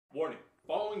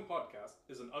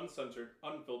Podcast is an uncensored,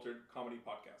 unfiltered comedy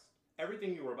podcast.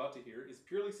 Everything you are about to hear is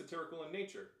purely satirical in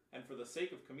nature and for the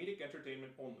sake of comedic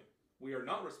entertainment only. We are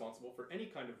not responsible for any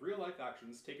kind of real-life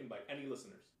actions taken by any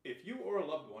listeners. If you or a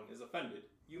loved one is offended,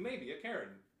 you may be a Karen,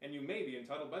 and you may be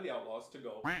entitled by the Outlaws to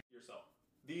go yourself.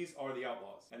 These are the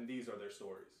Outlaws, and these are their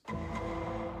stories.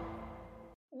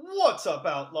 What's up,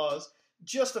 Outlaws?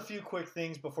 Just a few quick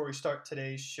things before we start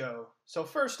today's show. So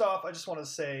first off, I just want to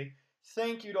say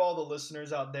thank you to all the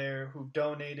listeners out there who've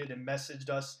donated and messaged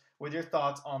us with your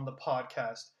thoughts on the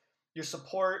podcast. Your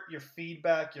support, your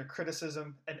feedback, your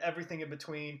criticism, and everything in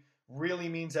between really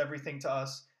means everything to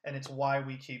us, and it's why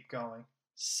we keep going.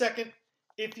 Second,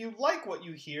 if you like what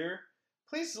you hear,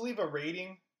 please leave a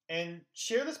rating and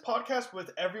share this podcast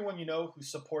with everyone you know who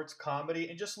supports comedy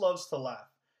and just loves to laugh.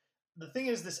 The thing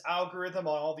is, this algorithm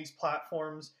on all these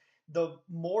platforms, the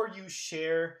more you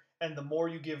share and the more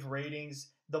you give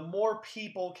ratings, the more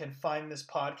people can find this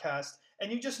podcast.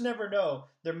 And you just never know.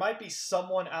 There might be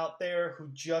someone out there who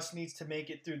just needs to make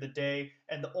it through the day,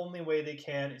 and the only way they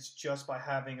can is just by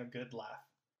having a good laugh.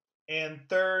 And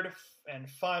third, and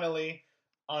finally,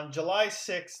 on July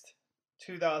 6th,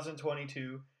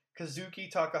 2022, Kazuki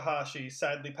Takahashi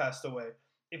sadly passed away.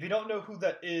 If you don't know who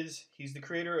that is, he's the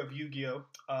creator of Yu-Gi-Oh!,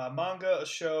 a manga, a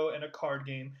show, and a card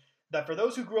game that for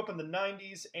those who grew up in the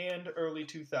 90s and early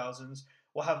 2000s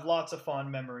will have lots of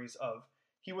fond memories of.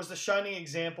 He was the shining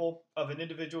example of an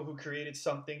individual who created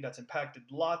something that's impacted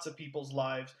lots of people's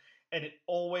lives, and it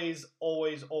always,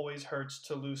 always, always hurts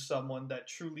to lose someone that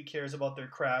truly cares about their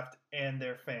craft and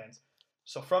their fans.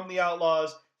 So from the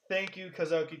Outlaws, thank you,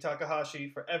 Kazuki Takahashi,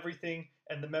 for everything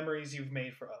and the memories you've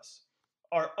made for us.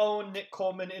 Our own Nick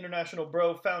Coleman, international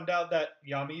bro, found out that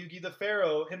Yamayugi the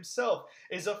Pharaoh himself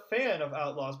is a fan of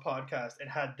Outlaws podcast and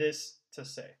had this to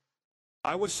say.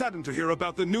 I was saddened to hear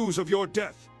about the news of your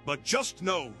death, but just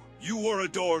know you were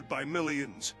adored by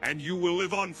millions, and you will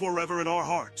live on forever in our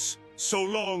hearts. So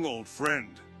long, old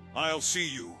friend. I'll see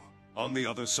you on the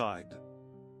other side.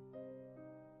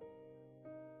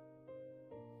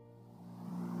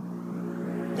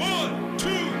 One, two,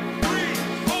 three,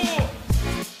 four!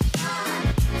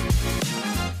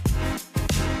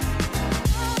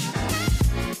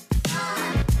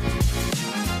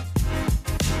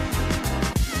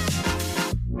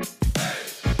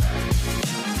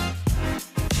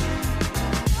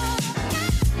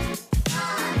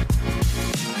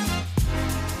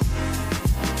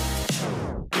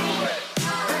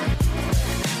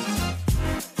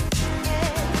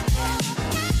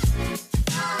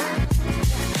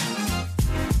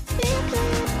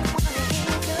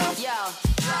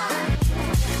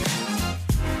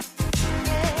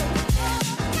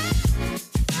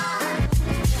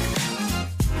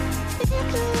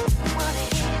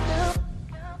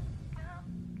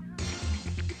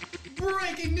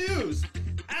 Breaking news!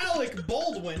 Alec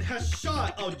Baldwin has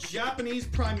shot a Japanese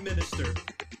prime minister.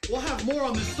 We'll have more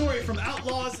on this story from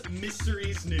Outlaws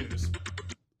Mysteries News.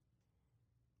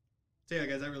 So yeah,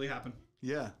 guys, that really happened.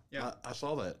 Yeah. I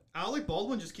saw that. Alec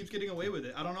Baldwin just keeps getting away with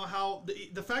it. I don't know how.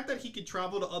 The fact that he could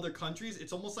travel to other countries,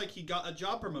 it's almost like he got a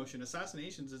job promotion.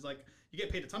 Assassinations is like, you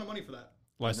get paid a ton of money for that.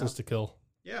 License to kill.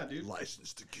 Yeah, dude.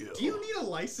 License to kill. Do you need a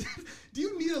license? Do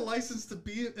you need a license to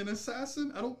be an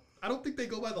assassin? I don't think they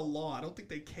go by the law. I don't think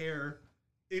they care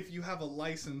if you have a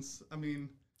license. I mean,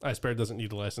 Icebear doesn't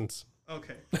need a license.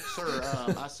 Okay.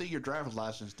 Sir, I see your driver's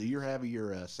license. Do you have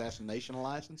your assassination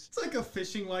license? It's like a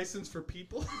fishing license for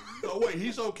people. Oh, wait,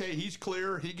 he's okay. He's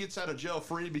clear. He gets out of jail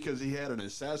free because he had an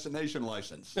assassination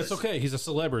license. It's okay. He's a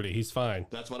celebrity. He's fine.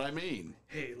 That's what I mean.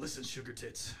 Hey, listen, Sugar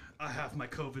Tits. I have my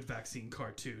COVID vaccine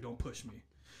card too. Don't push me.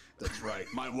 That's right.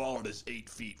 My wallet is 8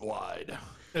 feet wide.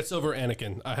 It's over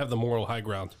Anakin. I have the moral high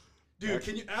ground. Dude,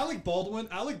 can you... Alec Baldwin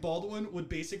would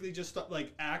basically just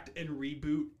like act and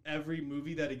reboot every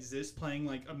movie that exists playing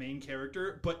like a main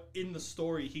character, but in the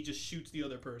story, he just shoots the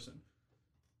other person.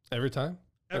 Every time?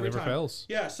 Every never time. Fails.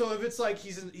 Yeah, so if it's like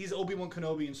he's Obi-Wan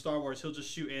Kenobi in Star Wars, he'll just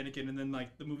shoot Anakin, and then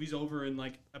like the movie's over in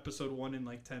like episode 1 in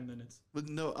like 10 minutes. But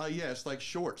no, yeah, it's like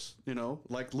shorts,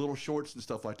 like little shorts and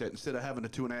stuff like that. Instead of having a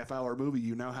 2.5-hour movie,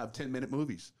 you now have 10-minute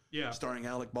movies. Yeah. Starring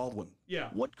Alec Baldwin. Yeah.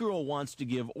 What girl wants to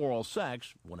give oral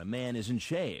sex when a man isn't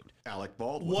shaved? Alec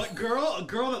Baldwin. What girl? A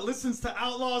girl that listens to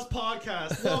Outlaws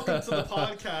podcast. Welcome to the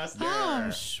podcast. Oh,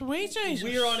 sweet Jesus.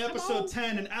 We are on episode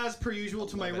 10, and as per usual,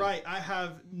 to my right, I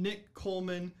have Nick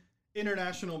Coleman,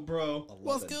 international bro. 11.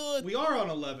 What's good? We are on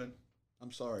 11.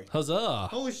 I'm sorry. Huzzah.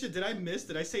 Holy shit, did I miss?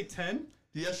 Did I say 10?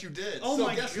 Yes, you did. Oh so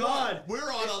my guess God. What?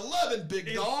 We're on 11, big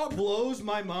It dog. blows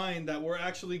my mind that we're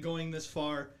actually going this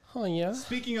far. Oh, yeah?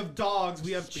 Speaking of dogs,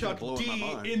 we have Speaking of Chuck blowing my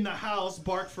D mind. in the house.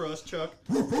 Bark for us, Chuck.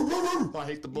 I hate the You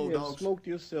have bulldogs. smoked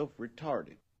yourself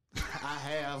retarded. I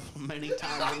have many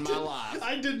times in my life.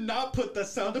 I did not put the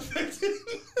sound effect in.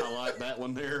 I like that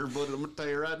one there, but I'm gonna tell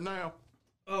you right now.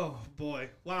 Oh, boy.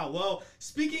 Wow. Well,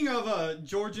 speaking of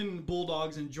Georgian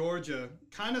Bulldogs in Georgia,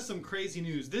 kind of some crazy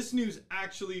news. This news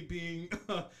actually being,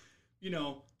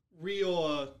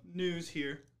 real news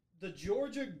here. The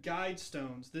Georgia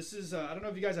Guidestones. This is, I don't know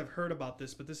if you guys have heard about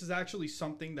this, but this is actually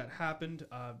something that happened.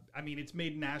 It's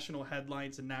made national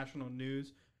headlines and national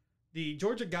news. The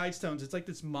Georgia Guidestones, it's like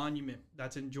this monument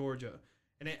that's in Georgia.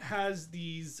 And it has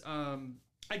these,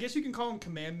 I guess you can call them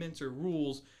commandments or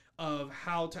rules of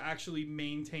how to actually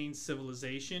maintain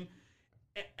civilization.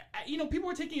 People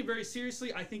are taking it very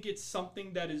seriously. I think it's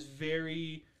something that is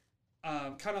very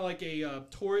kind of like a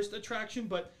tourist attraction.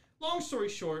 But long story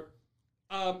short,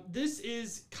 this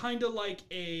is kind of like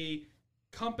a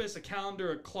compass, a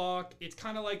calendar, a clock. It's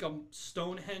kind of like a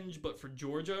Stonehenge, but for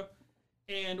Georgia.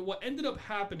 And what ended up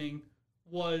happening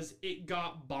was it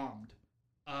got bombed.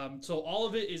 So all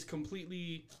of it is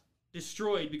completely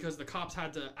destroyed because the cops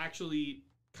had to actually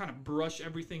kind of brush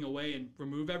everything away and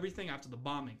remove everything after the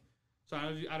bombing. So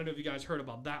I don't know if you guys heard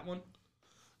about that one.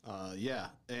 Yeah,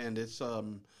 and it's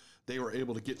they were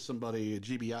able to get somebody.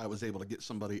 GBI was able to get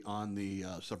somebody on the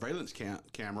surveillance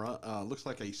camera. Looks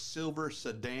like a silver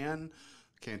sedan.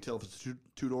 Can't tell if it's a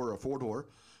two-door or a four-door.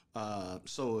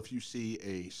 So if you see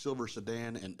a silver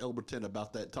sedan in Elberton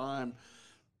about that time,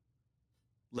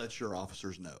 let your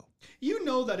officers know. You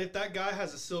know that if that guy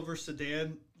has a silver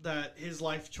sedan, that his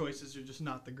life choices are just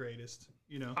not the greatest,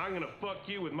 I'm gonna fuck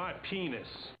you with my penis.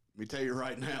 Let me tell you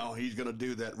right now, he's going to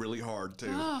do that really hard, too.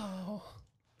 Oh.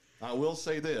 I will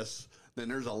say this, then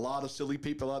there's a lot of silly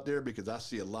people out there because I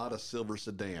see a lot of silver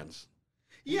sedans.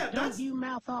 Yeah, Don't you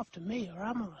mouth off to me or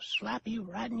I'm gonna slap you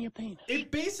right in your penis.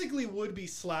 It basically would be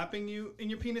slapping you in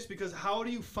your penis because how do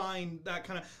you find that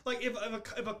kind of... Like, if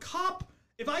a cop...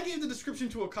 If I gave the description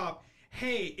to a cop,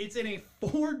 hey, it's in a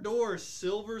four-door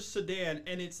silver sedan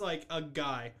and it's like a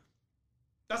guy...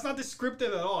 That's not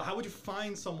descriptive at all. How would you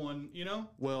find someone,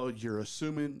 Well, you're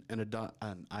assuming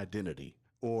an identity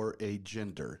or a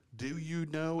gender. Do you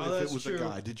know if that's it was true. a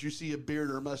guy? Did you see a beard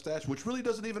or a mustache? Which really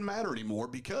doesn't even matter anymore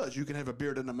because you can have a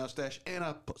beard and a mustache and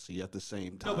a pussy at the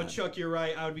same time. No, but Chuck, you're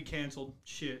right. I would be canceled.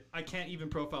 Shit. I can't even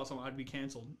profile someone. I'd be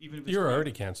canceled. Even if it's You're right.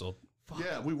 already canceled. Fuck.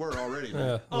 Yeah, we were already.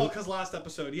 Yeah. Oh, because last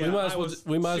episode, yeah. we might as I well, was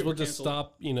we might as well super just canceled.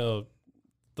 stop,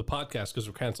 the podcast because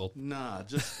we're canceled. Nah,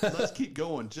 just let's keep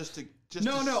going just to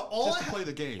play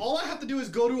the game. All I have to do is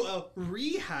go to a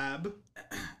rehab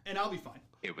and I'll be fine.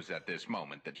 It was at this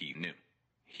moment that he knew.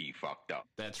 He fucked up.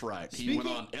 That's right. He went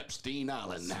on Epstein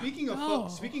Island. Speaking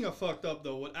of fucked up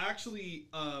though, what actually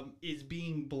is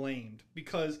being blamed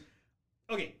because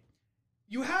okay,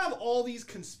 you have all these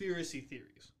conspiracy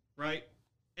theories, right?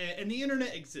 And the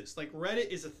internet exists. Like Reddit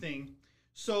is a thing.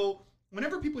 So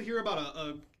whenever people hear about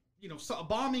a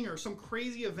bombing or some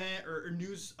crazy event or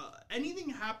news, anything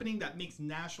happening that makes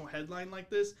national headline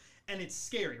like this, and it's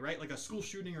scary, right? Like a school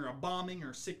shooting or a bombing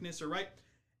or sickness, or right?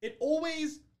 It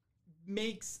always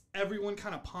makes everyone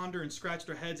kind of ponder and scratch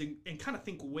their heads and kind of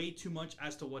think way too much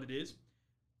as to what it is.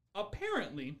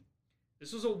 Apparently,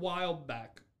 this was a while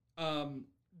back.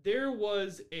 There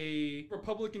was a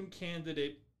Republican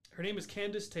candidate. Her name is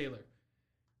Candace Taylor.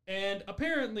 And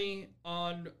apparently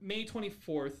on May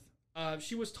 24th,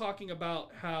 she was talking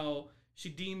about how she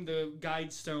deemed the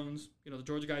Guidestones, the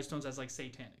Georgia Guidestones, as like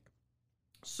satanic.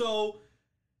 So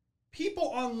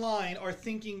people online are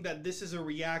thinking that this is a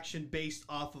reaction based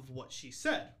off of what she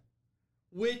said,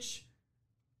 which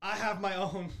I have my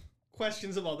own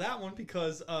questions about that one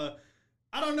because I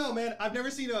don't know, man. I've never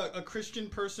seen a Christian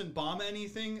person bomb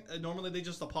anything. Normally they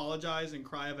just apologize and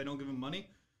cry if I don't give them money.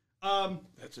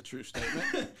 That's a true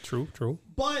statement. True.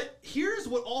 But here's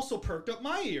what also perked up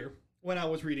my ear when I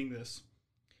was reading this.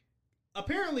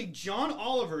 Apparently, John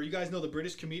Oliver, you guys know the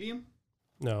British comedian?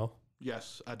 No.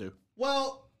 Yes, I do.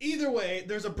 Well, either way,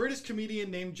 there's a British comedian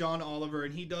named John Oliver,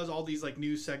 and he does all these like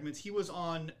news segments. He was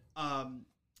on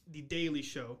The Daily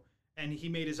Show, and he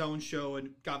made his own show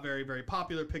and got very, very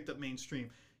popular, picked up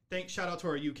mainstream. Shout out to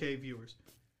our UK viewers.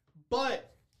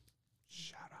 But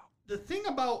shout out. The thing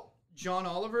about John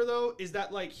Oliver, though, is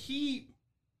that like he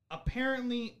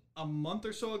apparently a month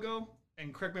or so ago,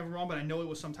 and correct me if I'm wrong, but I know it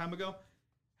was some time ago,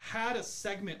 had a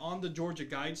segment on the Georgia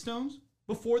Guidestones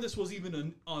before this was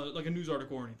even like a news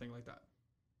article or anything like that.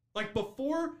 Like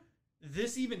before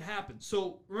this even happened.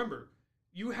 So remember,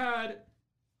 you had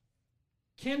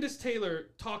Candace Taylor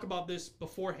talk about this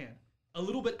beforehand. A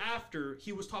little bit after,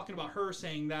 he was talking about her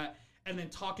saying that and then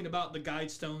talking about the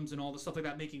Guidestones and all the stuff like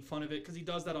that, making fun of it, because he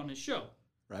does that on his show.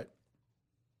 Right.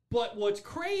 But what's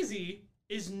crazy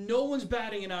is no one's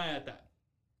batting an eye at that.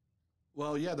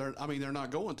 Well, yeah, they're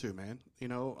not going to, man. You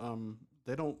know,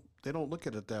 they don't look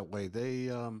at it that way. They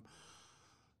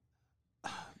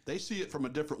see it from a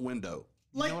different window.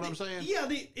 You know what I'm saying? Yeah,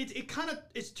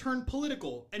 it's turned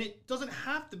political, and it doesn't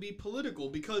have to be political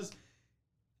because,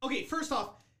 okay, first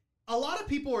off, a lot of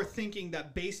people are thinking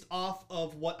that based off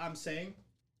of what I'm saying,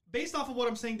 they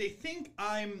think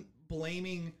I'm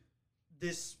blaming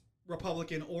this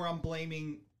Republican or I'm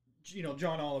blaming,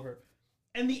 John Oliver.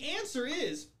 And the answer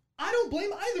is, I don't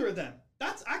blame either of them.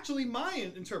 That's actually my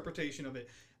interpretation of it.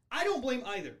 I don't blame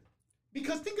either.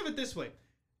 Because think of it this way.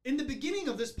 In the beginning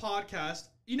of this podcast,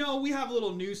 we have a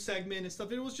little news segment and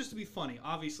stuff. It was just to be funny.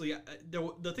 Obviously,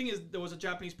 the thing is, there was a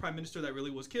Japanese prime minister that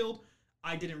really was killed.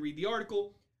 I didn't read the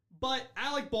article. But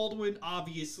Alec Baldwin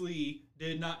obviously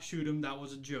did not shoot him. That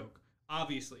was a joke.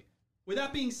 Obviously. With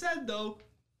that being said, though,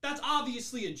 that's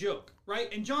obviously a joke,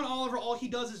 right? And John Oliver, all he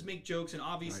does is make jokes, and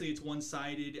obviously it's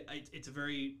one-sided. It's a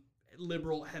very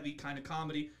liberal, heavy kind of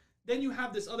comedy. Then you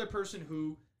have this other person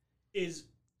who is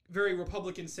very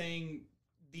Republican saying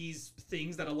these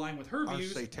things that align with her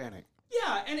views. Are satanic.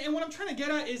 Yeah, and what I'm trying to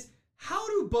get at is, how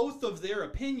do both of their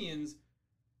opinions,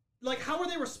 like, how are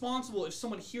they responsible if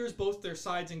someone hears both their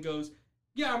sides and goes,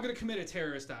 yeah, I'm going to commit a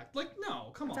terrorist act? Like,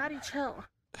 no, come on. Daddy, chill.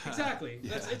 Exactly.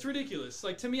 Yeah. It's ridiculous.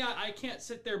 Like, to me, I can't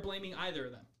sit there blaming either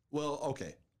of them. Well,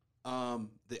 okay.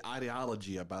 The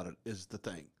ideology about it is the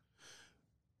thing.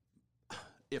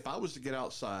 If I was to get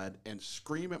outside and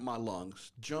scream at my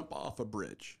lungs, jump off a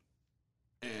bridge,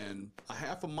 and a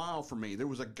half a mile from me, there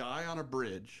was a guy on a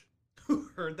bridge who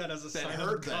heard that as a sign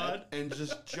of God and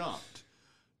just jumped,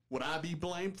 would I be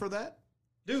blamed for that?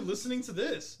 Dude, listening to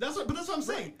this. That's what I'm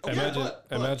saying. Okay,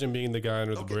 imagine being the guy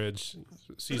under the bridge,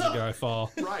 sees a guy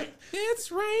fall. Right.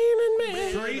 It's raining,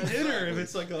 man. Great dinner if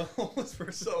it's like a homeless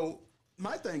person. So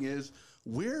my thing is,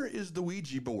 where is the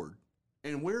Ouija board?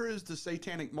 And where is the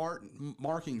satanic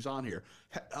markings on here?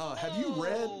 Have you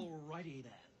read? Alrighty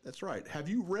then. That's right. Have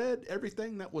you read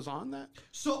everything that was on that?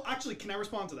 So actually, can I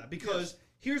respond to that? Because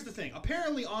here's the thing.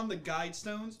 Apparently on the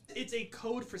Guidestones, it's a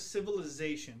code for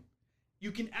civilization.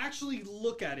 You can actually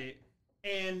look at it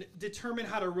and determine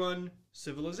how to run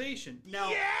civilization.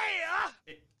 Now,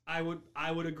 I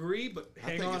would agree, but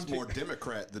I think it's more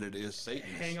Democrat than it is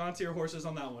Satanist. Hang on to your horses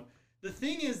on that one. The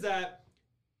thing is that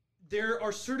there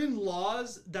are certain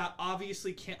laws that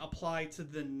obviously can't apply to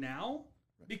the now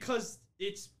because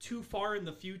it's too far in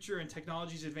the future and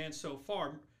technology's advanced so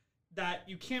far that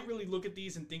you can't really look at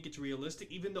these and think it's realistic,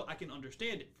 even though I can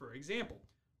understand it. For example,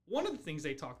 one of the things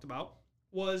they talked about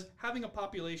was having a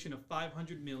population of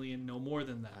 500 million, no more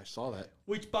than that. I saw that.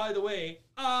 Which, by the way,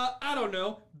 I don't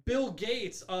know, Bill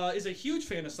Gates is a huge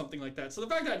fan of something like that. So the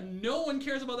fact that no one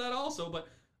cares about that also, but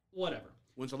whatever.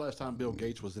 When's the last time Bill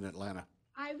Gates was in Atlanta?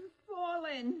 I've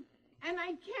fallen, and I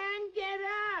can't get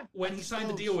up. When he signed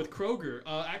the deal with Kroger.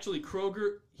 Actually,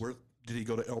 Kroger... Where did he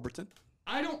go to Elberton?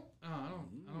 I don't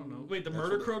know. Wait, the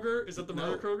murder Kroger? Is that the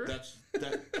murder Kroger?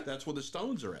 That's where the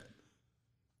Stones are at.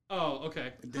 Oh,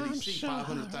 okay. And did he see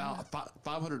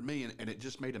 500 million, and it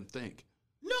just made him think?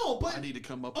 No, but... I need to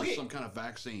come up with some kind of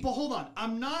vaccine. But hold on.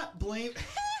 I'm not blaming...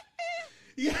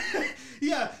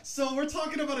 Yeah. So we're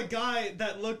talking about a guy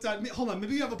that looked at... Hold on.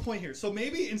 Maybe you have a point here. So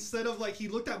maybe instead of, like, he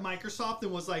looked at Microsoft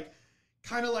and was, like,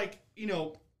 kind of like,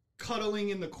 cuddling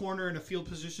in the corner in a field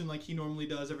position like he normally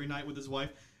does every night with his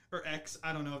wife or ex.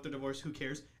 I don't know if they're divorced. Who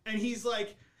cares? And he's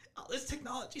like, oh, this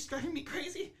technology's driving me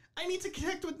crazy. I need to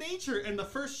connect with nature. And the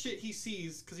first shit he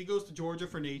sees, because he goes to Georgia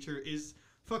for nature, is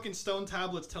fucking stone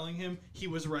tablets telling him he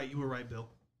was right. You were right, Bill.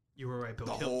 You were right, Bill.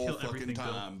 The whole fucking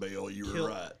time, Bill. You were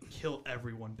right. Kill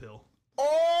everyone, Bill.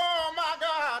 Oh my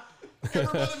God!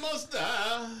 Everybody must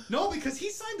die. No, because he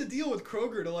signed the deal with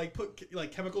Kroger to like put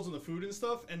like chemicals in the food and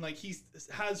stuff, and like he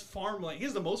has farmland. He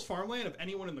has the most farmland of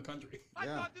anyone in the country. I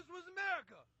thought this was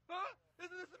America. Huh?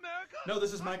 Isn't this America? No,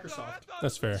 this is Microsoft.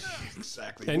 That's fair.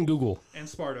 Exactly. And Google. And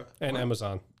Sparta. And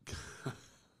Amazon.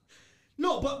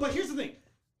 No, but here's the thing.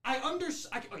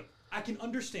 I can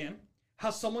understand how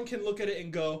someone can look at it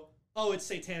and go, oh, it's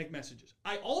satanic messages.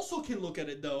 I also can look at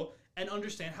it, though, and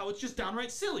understand how it's just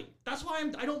downright silly. That's why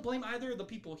I don't blame either of the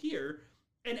people here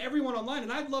and everyone online.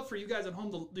 And I'd love for you guys at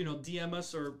home to, DM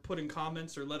us or put in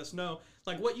comments or let us know,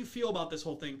 like, what you feel about this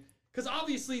whole thing. Because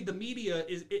obviously the media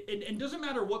is, and it doesn't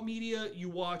matter what media you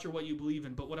watch or what you believe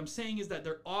in, but what I'm saying is that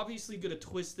they're obviously going to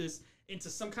twist this into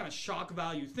some kind of shock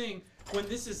value thing when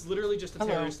this is literally just a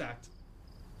terrorist act.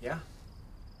 Yeah?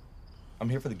 I'm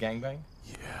here for the gangbang?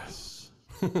 Yes.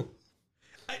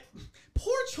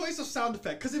 Poor choice of sound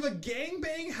effect, because if a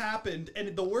gangbang happened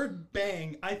and the word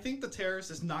bang, I think the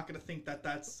terrorist is not going to think that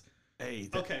that's... Hey.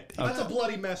 Okay, that's a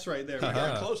bloody mess right there. He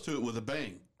got close to it with a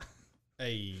bang.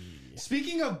 Hey.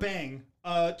 Speaking of bang,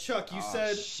 Chuck, you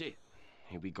said... shit.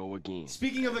 Here we go again.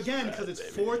 Speaking of again, because it's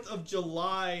 4th of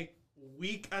July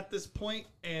week at this point,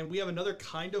 and we have another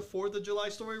kind of 4th of July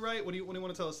story, right? What do you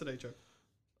want to tell us today, Chuck?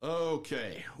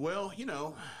 Okay. Well, you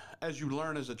know, as you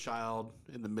learn as a child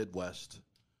in the Midwest,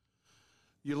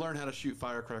 you learn how to shoot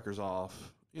firecrackers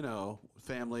off. You know,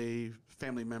 family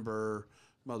member,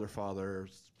 mother, father,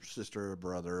 sister,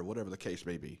 brother, whatever the case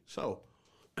may be. So,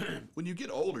 when you get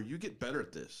older, you get better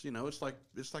at this. You know, it's like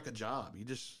a job. You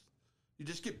just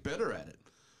get better at it.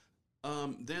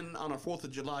 Then on a 4th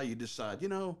of July, you decide, you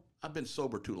know, I've been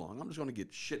sober too long. I'm just going to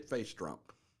get shit-faced drunk.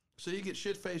 So you get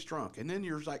shit-faced drunk, and then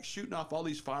you're like shooting off all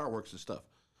these fireworks and stuff.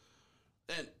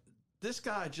 And this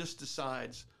guy just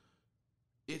decides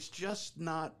it's just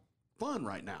not fun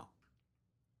right now.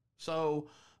 So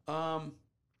I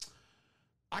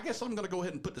guess I'm going to go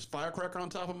ahead and put this firecracker on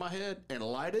top of my head and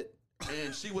light it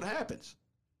and see what happens.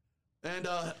 And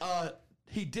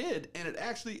he did, and it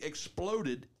actually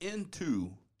exploded into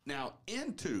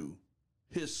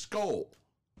his skull.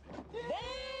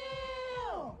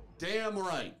 Damn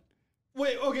right.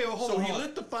 Wait, okay, well, hold on. So he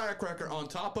lit the firecracker on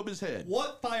top of his head.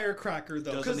 What firecracker,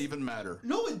 though? Doesn't even matter.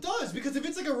 No, it does, because if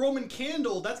it's like a Roman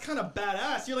candle, that's kind of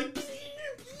badass. You're like,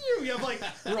 you have like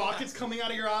rockets coming out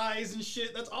of your eyes and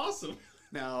shit. That's awesome.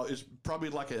 Now, it's probably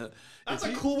like a... That's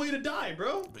a cool way to die,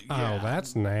 bro. Yeah. Oh,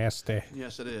 that's nasty.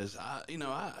 Yes, it is.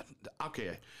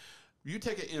 Okay. You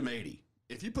take an M80.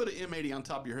 If you put an M80 on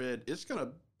top of your head, it's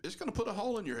gonna put a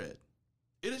hole in your head.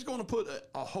 It is going to put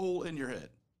a hole in your head.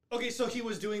 Okay, so he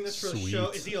was doing this for the show.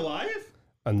 Is he alive?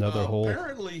 Another hole.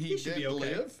 Apparently, he did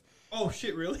live. Oh,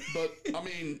 shit, really? But, I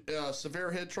mean,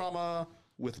 severe head trauma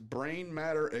with brain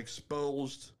matter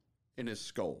exposed in his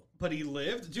skull. But he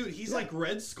lived? Dude, he's like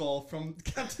Red Skull from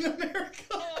Captain America.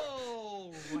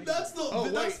 Oh, that's the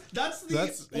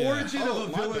origin of a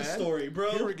villain story,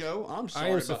 bro. Here we go. I'm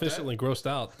sorry. I am sufficiently grossed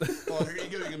out. Well, here you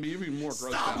go. You're going to be even more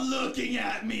grossed out. Stop looking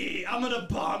at me. I'm going to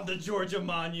bomb the Georgia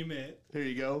Monument. Here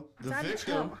you go.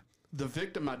 The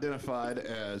victim identified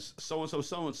as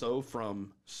so-and-so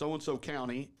from so-and-so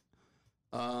county.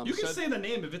 You can say the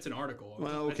name if it's an article.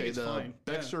 Well, okay. The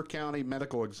Bexar County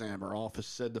Medical Examiner Office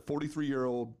said the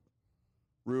 43-year-old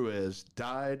Ruiz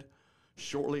died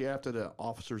shortly after the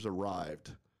officers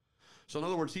arrived. So, in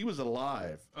other words, he was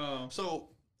alive. Oh. So,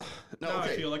 now I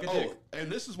feel like a dick.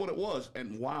 And this is what it was.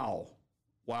 And wow.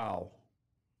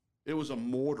 It was a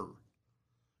mortar.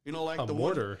 You know, like a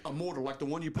mortar, like the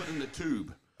one you put in the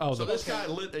tube. Oh, so this guy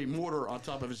lit a mortar on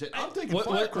top of his head. I'm thinking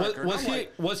firecracker.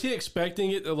 Was he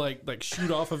expecting it to like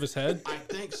shoot off of his head? I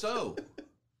think so.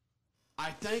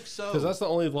 Because that's the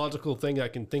only logical thing I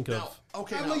can think of.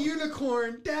 Okay, I'm a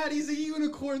unicorn. Daddy's a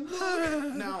unicorn.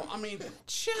 Look. Now, I mean,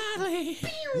 Charlie.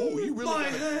 Whoa, you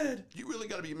really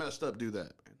got to be messed up to do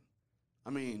that, man. I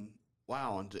mean,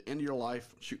 wow, and to end your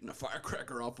life shooting a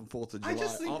firecracker off on 4th of July. I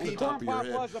just think off the top of your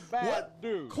head. was a bad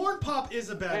dude. Corn Pop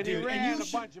is a bad dude. And he ran a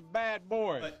bunch of bad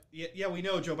boys. Yeah, we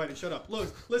know, Joe Biden. Shut up.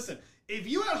 Look, listen. If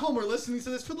you at home are listening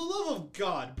to this, for the love of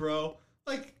God, bro,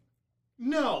 like,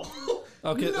 no.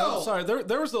 Okay, no. I'm sorry.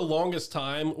 There was the longest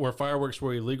time where fireworks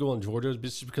were illegal in Georgia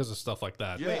just because of stuff like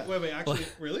that. Yeah. Wait. Actually,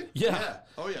 really? Yeah.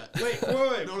 Oh, yeah. Wait.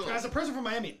 No. As a person from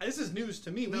Miami, this is news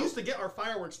to me. We used to get our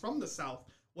fireworks from the South.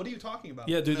 What are you talking about?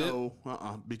 Yeah, dude. No,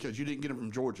 because you didn't get them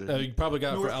from Georgia. You probably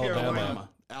got it from Alabama.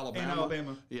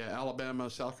 Alabama. Yeah, Alabama,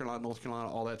 South Carolina, North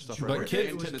Carolina, all that stuff. But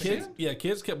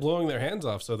kids kept blowing their hands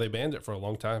off, so they banned it for a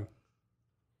long time.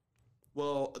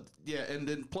 Well, yeah, and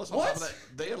then plus on top of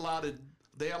that,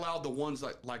 they allowed the ones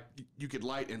like you could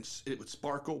light and it would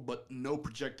sparkle, but no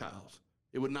projectiles.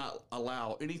 It would not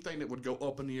allow anything that would go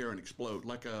up in the air and explode,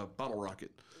 like a bottle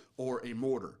rocket or a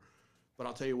mortar. But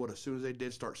I'll tell you what, as soon as they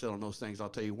did start selling those things, I'll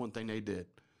tell you one thing they did.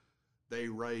 They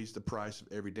raised the price of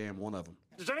every damn one of them.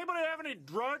 Does anybody have any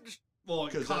drugs? Well,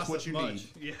 because that's what you need.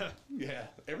 Yeah,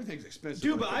 everything's expensive.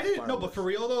 Dude, but I didn't know. But for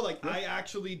real though, like I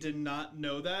actually did not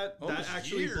know that. That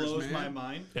actually blows my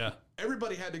mind. Yeah,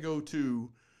 everybody had to go to.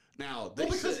 Now,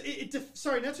 because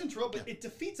sorry, not to interrupt, but it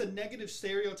defeats a negative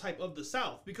stereotype of the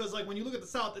South. Because like when you look at the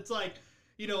South, it's like,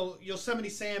 you know, Yosemite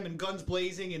Sam and guns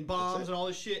blazing and bombs and all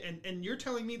this shit. And you're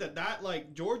telling me that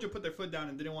like Georgia put their foot down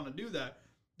and didn't want to do that.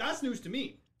 That's news to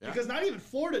me. Yeah. Because not even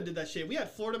Florida did that shit. We had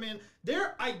Florida Man.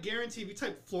 I guarantee if you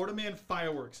type Florida Man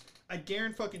fireworks, I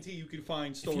guarantee you could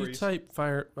find stories. If you type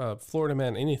Florida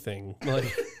Man anything,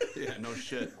 like yeah, no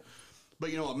shit. But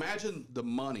you know, imagine the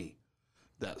money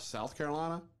that South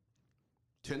Carolina,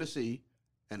 Tennessee,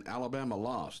 and Alabama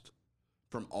lost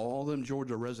from all them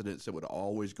Georgia residents that would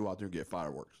always go out there and get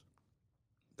fireworks.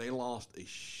 They lost a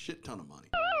shit ton of money.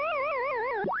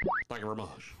 Thank you very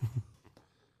much.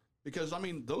 Because, I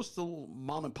mean, those little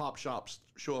mom and pop shops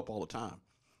show up all the time.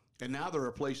 And now there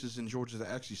are places in Georgia that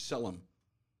actually sell them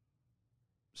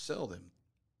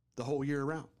the whole year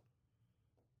around.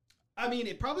 I mean,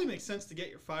 it probably makes sense to get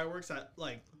your fireworks at,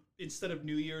 like, instead of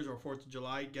New Year's or 4th of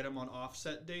July, get them on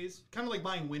offset days. Kind of like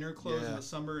buying winter clothes in the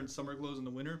summer and summer clothes in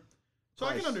the winter. So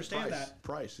I can understand that.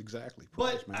 Price, exactly.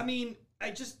 But, man. I mean,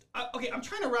 okay, I'm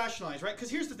trying to rationalize, right?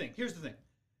 Because here's the thing.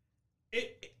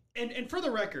 And for the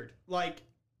record, like,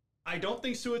 I don't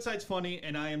think suicide's funny,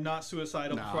 and I am not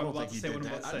suicidal. No, I don't think he did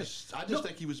that. I just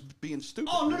think he was being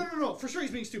stupid. Oh, no. For sure he's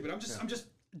being stupid. I'm just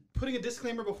putting a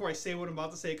disclaimer before I say what I'm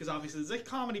about to say, because obviously this is a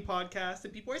comedy podcast,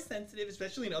 and people are sensitive,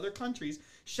 especially in other countries.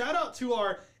 Shout out to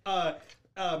our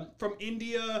from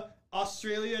India,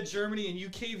 Australia, Germany, and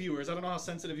UK viewers. I don't know how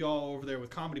sensitive y'all are over there with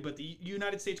comedy, but the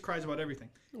United States cries about everything.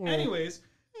 Anyways,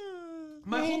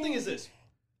 my whole thing is this.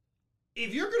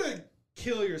 If you're going to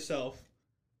kill yourself,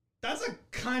 that's a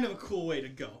kind of a cool way to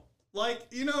go. Like,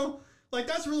 you know, like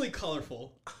that's really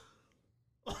colorful.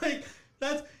 Like,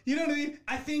 that's, you know what I mean?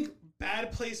 I think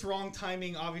bad place, wrong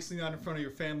timing, obviously not in front of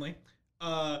your family.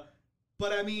 But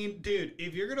I mean, dude,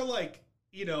 if you're going to, like,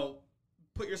 you know,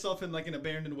 put yourself in like an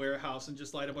abandoned warehouse and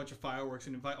just light a bunch of fireworks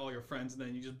and invite all your friends, and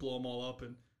then you just blow them all up,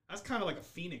 and that's kind of like a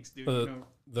phoenix, dude. You know?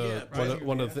 You have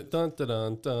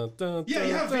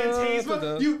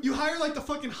Phantasma. You hire like the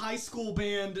fucking high school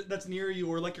band that's near you,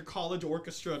 or like your college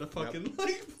orchestra to fucking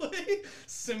like play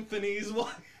symphonies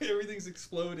while everything's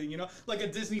exploding. You know, like a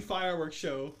Disney fireworks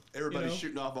show. Everybody's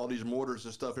shooting off all these mortars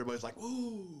and stuff. Everybody's like,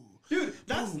 "Ooh, dude,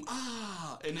 that's boom,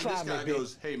 and then this guy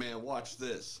goes, "Hey man, watch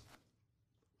this.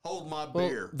 Hold my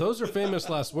beer." Those are famous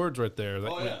last words right there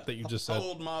that you just said.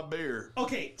 Hold my beer.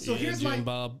 Okay, so here's my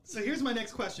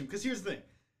next question, because here's the thing.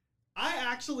 I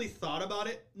actually thought about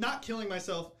it, not killing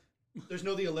myself. There's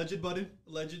no the alleged button.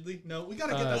 Allegedly. No, we got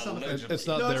to get that sound effect. It's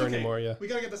not there anymore, yeah. We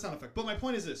got to get that sound effect. But my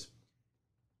point is this.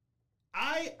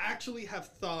 I actually have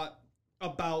thought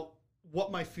about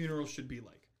what my funeral should be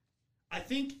like. I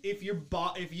think if you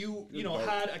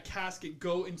had a casket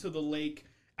go into the lake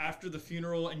after the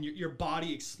funeral and your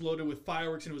body exploded with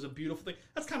fireworks and it was a beautiful thing,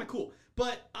 that's kind of cool.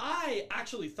 But I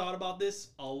actually thought about this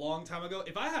a long time ago.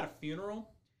 If I had a funeral,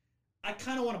 I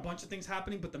kind of want a bunch of things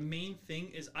happening, but the main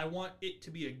thing is I want it to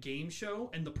be a game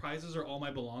show, and the prizes are all my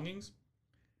belongings.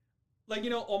 Like, you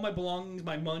know, all my belongings,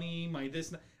 my money, my this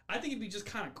and that. I think it'd be just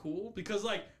kind of cool because,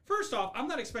 like, first off, I'm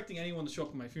not expecting anyone to show up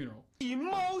at my funeral.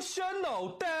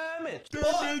 Emotional damage.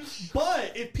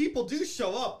 But if people do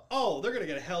show up, they're going to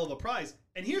get a hell of a prize.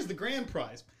 And here's the grand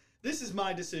prize. This is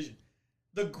my decision.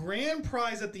 The grand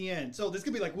prize at the end. So this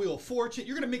could be like Wheel of Fortune.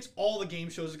 You're going to mix all the game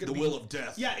shows. The Wheel of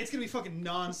Death. Yeah, it's going to be fucking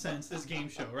nonsense, this game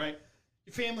show, right?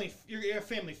 Your Family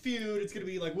Feud. It's going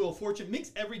to be like Wheel of Fortune.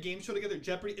 Mix every game show together.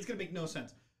 Jeopardy. It's going to make no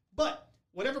sense. But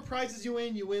whatever prizes you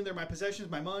win. They're my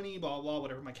possessions, my money, blah, blah,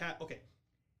 whatever, my cat. Okay.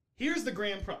 Here's the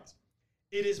grand prize.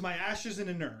 It is my ashes in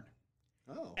an urn.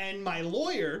 Oh. And my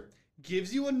lawyer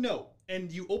gives you a note. And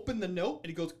you open the note,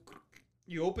 and it goes,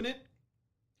 you open it.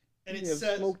 And it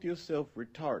says, smoked yourself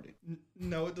retarded.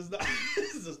 No, it does not.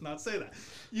 It does not say that.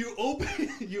 You open.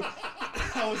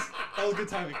 That was good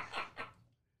timing.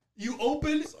 You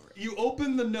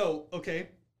open the note, okay,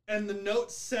 and the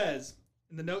note says,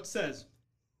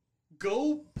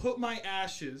 go put my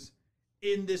ashes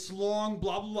in this long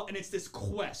blah blah blah, and it's this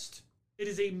quest. It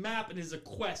is a map and it is a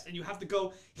quest, and you have to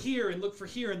go here and look for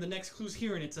here, and the next clue's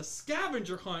here, and it's a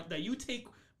scavenger hunt that you take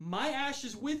my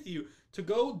ashes with you to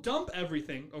go dump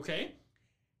everything, okay?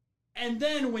 And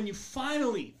then when you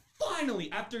finally,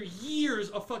 after years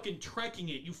of fucking trekking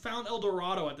it, you found El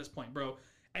Dorado at this point, bro,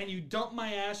 and you dump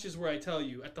my ashes where I tell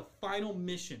you, at the final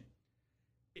mission,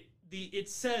 it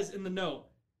says in the note,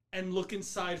 and look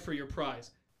inside for your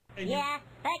prize. And I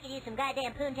could use some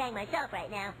goddamn poontang myself right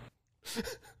now.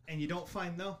 And you don't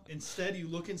find, no. Instead, you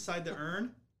look inside the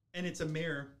urn, and it's a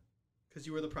mirror, because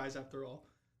you were the prize after all.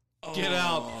 Get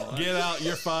out.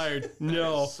 You're fired.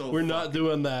 No, we're not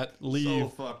doing that. Leave. So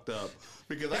fucked up.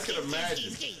 Because I can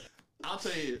imagine. I'll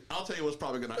tell you what's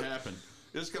probably going to happen.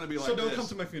 It's going to be like this. So don't come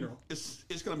to my funeral.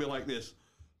 It's going to be like this.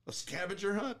 A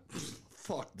scavenger hunt?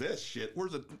 Fuck this shit.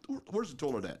 Where's the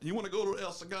toilet at? You want to go to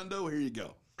El Segundo? Here you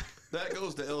go. That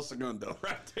goes to El Segundo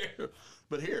right there.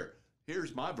 But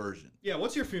here's my version. Yeah,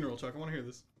 what's your funeral, Chuck? I want to hear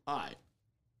this. All right.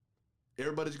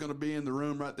 Everybody's going to be in the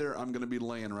room right there. I'm going to be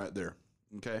laying right there.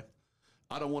 Okay?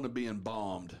 I don't want to be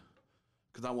embalmed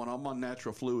because I want all my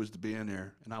natural fluids to be in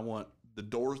there, and I want the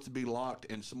doors to be locked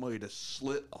and somebody to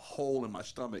slit a hole in my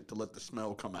stomach to let the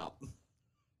smell come out.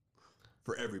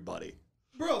 for everybody.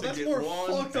 Bro, that's more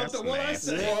fucked up than what I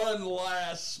said. One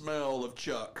last smell of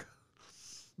Chuck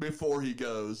before he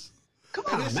goes. Come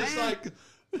on, it's man. Just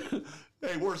like,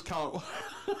 hey, where's Come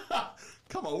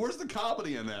on, where's the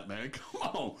comedy in that, man? Come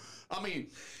on. I mean,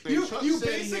 you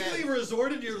basically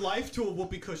resorted your life to a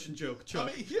whoopee cushion joke,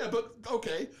 Chuck. I mean, yeah, but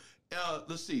okay.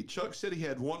 Let's see. Chuck said he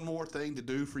had one more thing to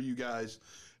do for you guys,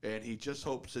 and he just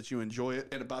hopes that you enjoy it.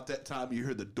 And about that time, you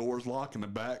hear the doors lock in the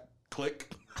back,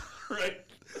 click, right,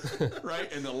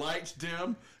 right, and the lights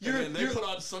dim, and then they put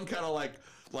on some kind of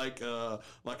like a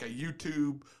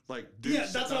YouTube yeah,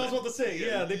 that's what I was about to say.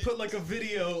 Yeah, they put like a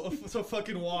video of so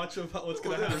fucking watch of what's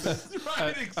gonna happen.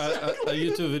 Right, exactly. A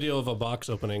YouTube video of a box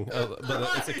opening, but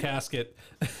it's a casket.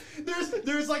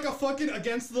 There's like a fucking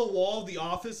against the wall of the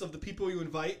office of the people you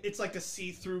invite. It's like a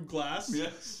see-through glass.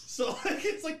 Yes. So like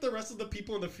it's like the rest of the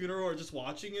people in the funeral are just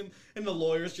watching, and the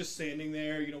lawyer's just standing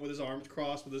there, with his arms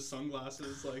crossed, with his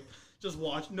sunglasses, like. Just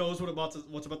knows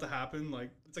what's about to happen.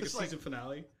 Like it's a season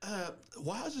finale.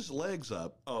 Why is his legs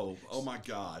up? Oh my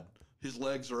God, his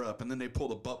legs are up, and then they pull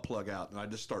the butt plug out, and I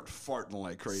just start farting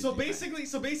like crazy. So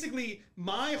basically,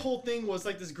 my whole thing was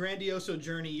like this grandioso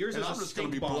journey. Yours is I'm a just gonna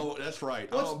be bomb. That's right.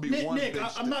 I'll be Nick,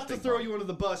 I'm not to throw you under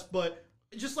the bus, but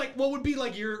just like what would be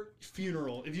like your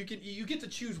funeral if you get to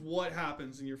choose what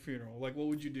happens in your funeral? Like what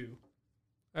would you do?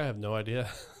 I have no idea.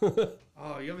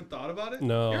 Oh, you haven't thought about it?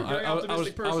 No, You're a very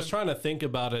optimistic person. I was trying to think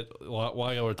about it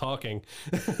while you were talking.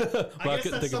 I guess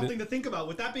that's something to think about.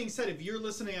 With that being said, if you're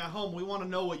listening at home, we want to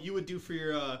know what you would do for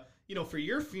your, for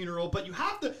your funeral. But you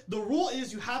have to. The rule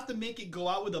is you have to make it go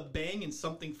out with a bang and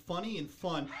something funny and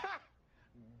fun.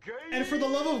 And for the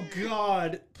love of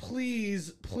God,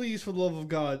 please, for the love of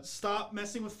God, stop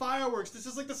messing with fireworks. This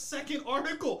is like the second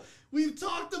article we've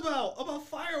talked about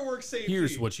fireworks safety.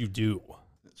 Here's what you do.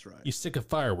 That's right. You stick a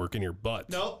firework in your butt.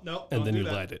 No, and then you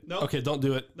light it. No. Okay, don't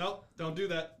do it. No, don't do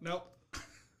that. No.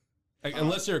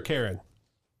 Unless you're a Karen.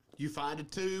 You find a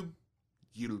tube,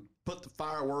 you put the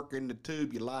firework in the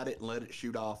tube, you light it, and let it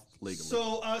shoot off legally.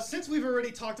 So, since we've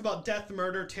already talked about death,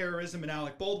 murder, terrorism, and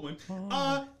Alec Baldwin,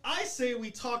 I say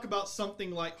we talk about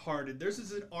something lighthearted. This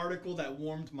is an article that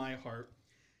warmed my heart.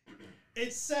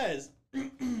 It says,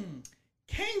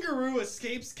 kangaroo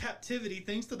escapes captivity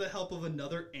thanks to the help of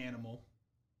another animal.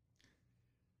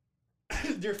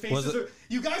 Their faces are...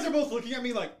 You guys are both looking at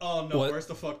me like, oh no, where's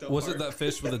the fucked up Was part? it that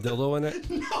fish with a dildo in it?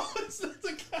 No, it's not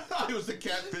the cat. It was the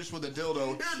catfish with a dildo.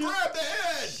 Here, grab the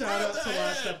head! Shout out to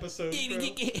last episode.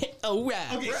 All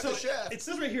right. Okay, so it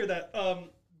says right here that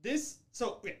this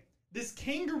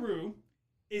kangaroo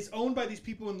is owned by these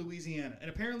people in Louisiana, and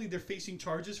apparently they're facing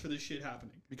charges for this shit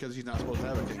happening. Because he's not supposed to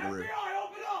have a kangaroo. FBI,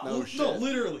 open up! No shit. No,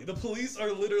 literally. The police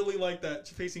are literally like that,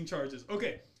 facing charges.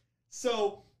 Okay,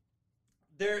 so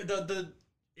they're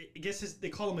I guess they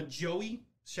call him a Joey.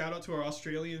 Shout out to our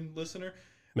Australian listener.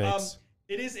 Mates.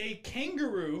 It is a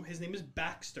kangaroo. His name is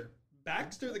Baxter.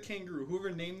 Baxter the kangaroo.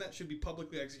 Whoever named that should be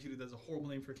publicly executed. That's a horrible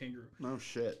name for a kangaroo. No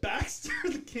shit. Baxter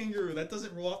the kangaroo. That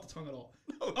doesn't roll off the tongue at all.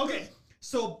 Okay,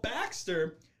 so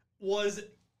Baxter was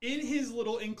in his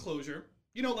little enclosure,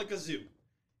 like a zoo,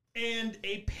 and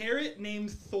a parrot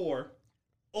named Thor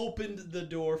opened the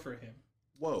door for him.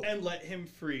 Whoa. And let him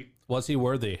free. Was he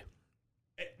worthy?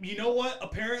 You know what?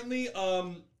 Apparently,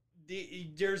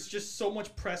 there's just so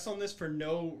much press on this for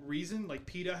no reason. Like,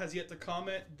 PETA has yet to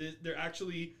comment. They're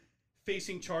actually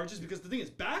facing charges because the thing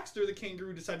is, Baxter the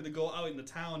kangaroo decided to go out in the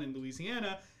town in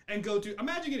Louisiana and go to...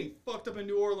 Imagine getting fucked up in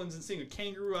New Orleans and seeing a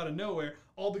kangaroo out of nowhere,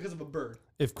 all because of a bird.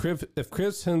 If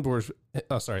Chris Hemsworth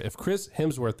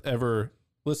ever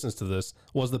listens to this,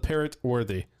 was the parrot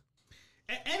worthy?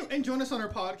 And join us on our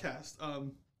podcast.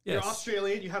 You're Yes.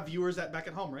 Australian. You have viewers back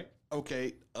at home, right?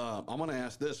 Okay, I'm going to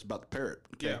ask this about the parrot.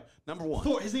 Okay, Yeah. Number one.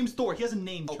 Thor. His name's Thor. He has a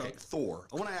name, Okay, Chuck. Thor.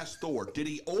 I want to ask Thor, did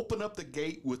he open up the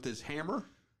gate with his hammer,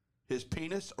 his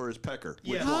penis, or his pecker?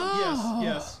 Yes. Which one?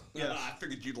 Yes. I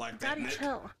figured you'd like that, Nick.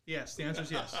 Yes, the answer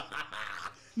is yes.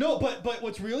 No, but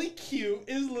what's really cute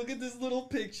is look at this little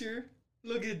picture.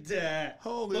 Look at that.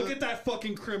 Look at that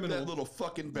fucking criminal. That little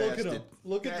fucking Look at bastard. him.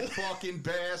 Look at that fucking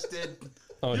bastard.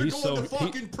 Oh, You're he's going so to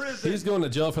fucking prison. He's going to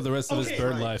jail for the rest of his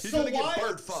bird life. He's gonna get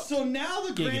bird fucked. So now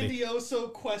the Giggity.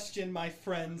 grandioso question, my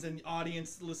friends and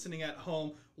audience listening at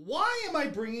home. Why am I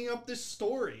bringing up this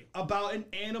story about an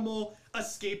animal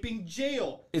escaping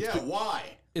jail? Why?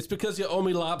 It's because you owe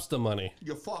me lobster money.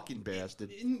 You fucking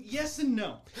bastard. Yes and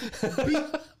no.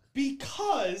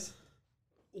 Because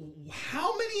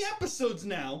how many episodes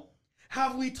now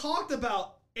have we talked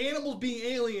about animals being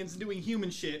aliens and doing human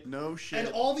shit? No shit. And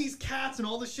all these cats and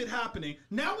all this shit happening.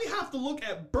 Now we have to look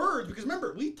at birds because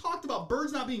remember, we talked about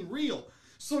birds not being real.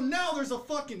 So now there's a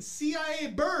fucking CIA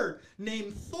bird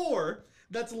named Thor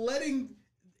that's letting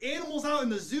animals out in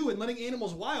the zoo and letting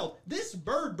animals wild. This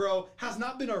bird, bro, has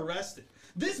not been arrested.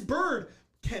 This bird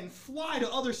can fly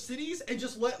to other cities and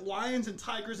just let lions and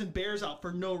tigers and bears out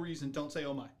for no reason. Don't say,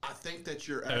 oh my. I think that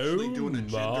you're actually doing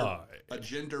a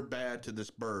gender bad to this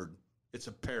bird. It's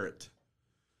a parrot.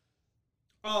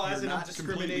 Oh, as in I'm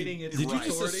discriminating. Did you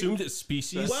just assume that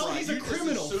species? Well, he's a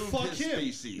criminal. Fuck him.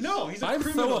 Species. No, he's a I'm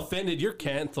criminal. so offended. You're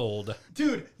canceled.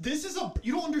 Dude, this is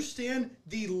you don't understand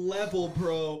the level,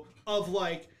 bro, of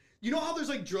like, you know how there's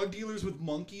like drug dealers with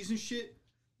monkeys and shit?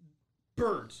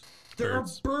 Birds. There are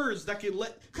birds that can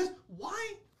because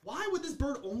why would this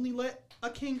bird only let a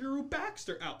kangaroo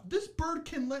Baxter out? This bird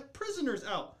can let prisoners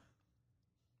out.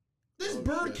 This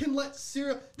bird can let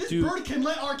bird can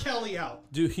let R. Kelly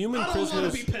out. Do human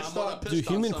prisoners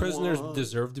prisoners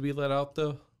deserve to be let out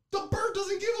though? The bird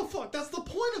doesn't give a fuck. That's the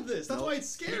point of this. That's why it's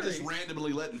scary. You're just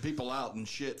randomly letting people out and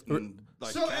shit and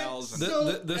cows.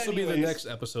 This will be the next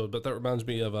episode, but that reminds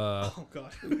me of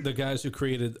the guys who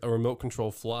created a remote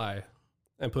control fly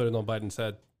and put it on Biden's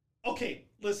head. Okay,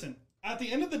 listen. At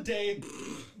the end of the day,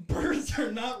 birds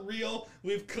are not real.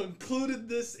 We've concluded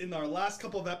this in our last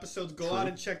couple of episodes. Go out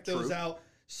and check those out.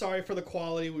 Sorry for the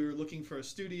quality. We were looking for a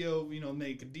studio,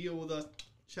 make a deal with us.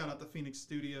 Shout out to Phoenix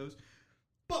Studios.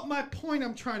 But my point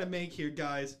I'm trying to make here,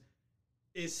 guys,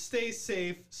 is stay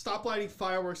safe. Stop lighting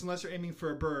fireworks unless you're aiming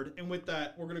for a bird. And with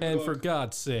that, we're going to go. And for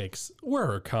God's sakes,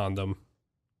 wear a condom.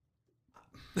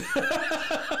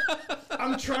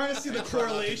 I'm trying to see the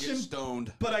correlation,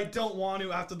 but I don't want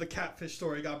to after the catfish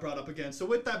story got brought up again. So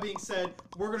with that being said,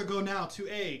 we're going to go now to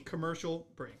a commercial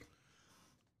break.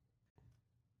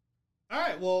 All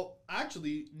right, well,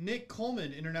 actually, Nick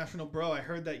Coleman, International Bro, I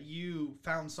heard that you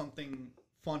found something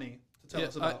funny to tell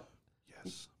us about.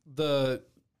 The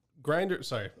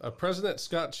Grindr, President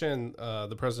Scott Chen,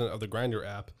 the president of the Grindr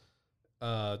app,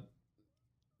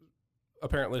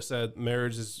 apparently said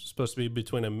marriage is supposed to be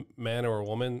between a man or a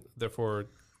woman, therefore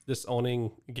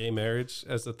disowning gay marriage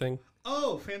as the thing.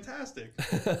 Oh, fantastic.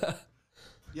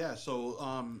 Yeah,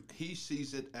 so he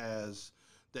sees it as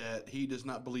that he does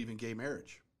not believe in gay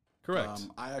marriage. Correct.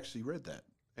 I actually read that,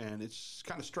 and it's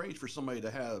kind of strange for somebody to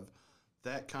have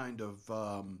that kind of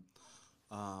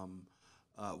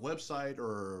website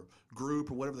or group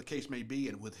or whatever the case may be,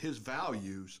 and with his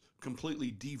values,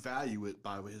 completely devalue it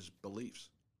by his beliefs.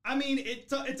 I mean, it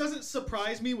doesn't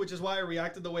surprise me, which is why I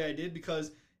reacted the way I did, because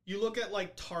you look at,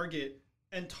 like, Target,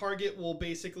 and Target will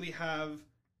basically have,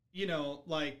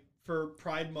 like, for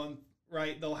Pride Month,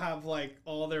 right, they'll have, like,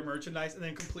 all their merchandise and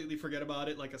then completely forget about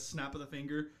it, like a snap of the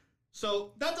finger.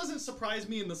 So that doesn't surprise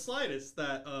me in the slightest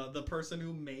that the person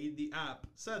who made the app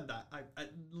said that. I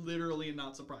literally am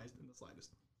not surprised in the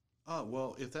slightest. Oh,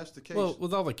 well, if that's the case... Well,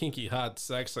 with all the kinky hot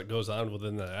sex that goes on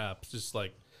within the app, it's just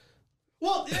like...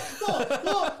 Well,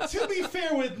 to be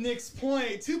fair with Nick's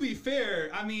point,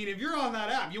 I mean, if you're on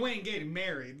that app, you ain't getting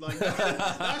married. Like,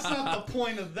 that's not the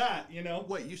point of that,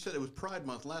 Wait, you said it was Pride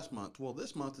Month last month. Well,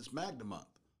 this month is MAGA Month.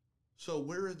 So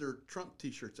where are their Trump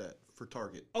t-shirts at for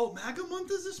Target? Oh, MAGA Month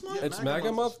is this month? Yeah, it's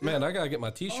MAGA month? Yeah. Man, I got to get my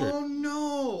t-shirt. Oh,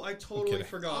 no. I totally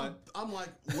forgot. I'm like,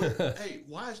 hey,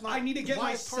 why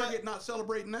is Target not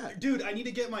celebrating that? Dude, I need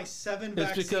to get my 7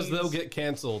 vaccines. It's because they'll get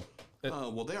canceled.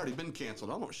 Well, they already been canceled.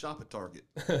 I don't shop at Target.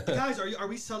 Guys, are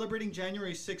we celebrating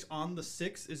January 6th on the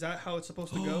 6th? Is that how it's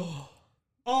supposed to go?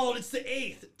 Oh, it's the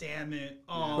 8th. Damn it.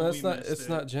 Oh, no, it's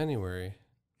not January.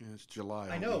 Yeah, it's July.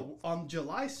 I know. On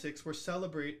July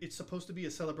 6th, it's supposed to be a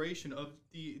celebration of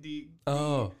the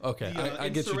okay. I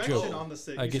get your joke. On the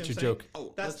 6th, I get your joke.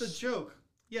 Oh, that's the joke.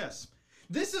 Yes.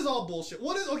 This is all bullshit.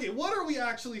 What are we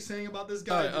actually saying about this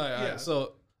guy? All right.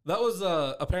 So that was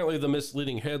apparently the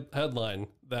misleading headline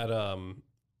that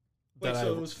Wait,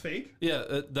 so it was fake?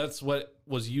 Yeah, that's what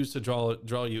was used to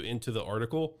draw you into the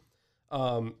article.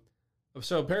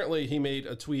 So apparently he made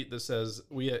a tweet that says,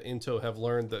 "We at Into have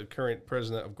learned the current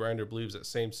president of Grindr believes that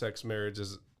same-sex marriage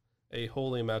is a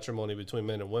holy matrimony between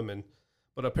men and women."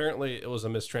 But apparently it was a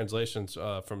mistranslation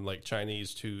from like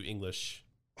Chinese to English.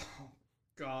 Oh,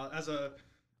 God.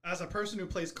 As a person who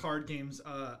plays card games,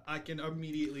 I can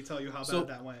immediately tell you how bad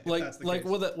that went. Like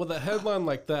with a headline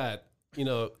like that,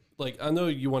 like I know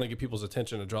you want to get people's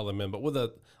attention to draw them in, but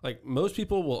most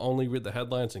people will only read the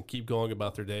headlines and keep going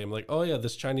about their day. I'm like, oh yeah,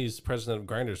 this Chinese president of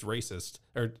Grindr is racist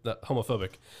or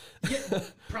homophobic. Yeah,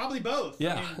 probably both.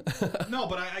 Yeah. I mean, no,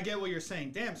 but I get what you're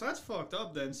saying. Damn, so that's fucked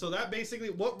up then. So that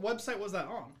basically, what website was that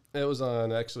on? It was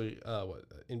on actually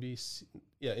NBC.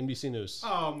 Yeah, NBC News.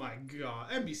 Oh my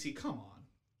God, NBC, come on.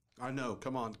 I know.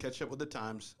 Come on, catch up with the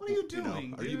times. What are you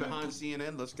doing? Are you behind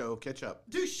CNN? Let's go catch up,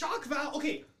 dude.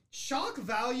 Shock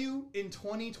value in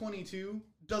 2022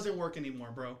 doesn't work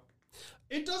anymore, bro.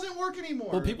 It doesn't work anymore.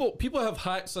 Well, people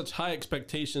have such high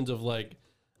expectations of like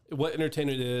what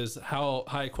entertainment is, how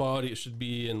high quality it should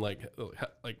be, and like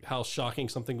how shocking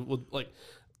something would like.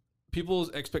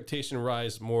 People's expectation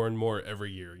rise more and more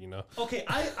every year. You know. Okay,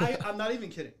 I'm not even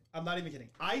kidding.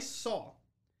 I saw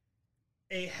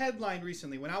a headline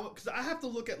recently because I have to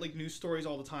look at like news stories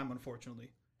all the time,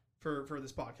 unfortunately, for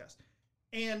this podcast,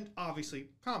 and obviously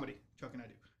comedy. Chuck and I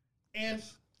do, and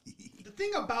the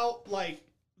thing about like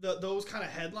those kind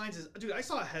of headlines is, dude, I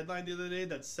saw a headline the other day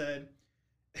that said,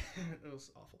 it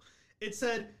was awful. It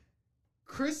said,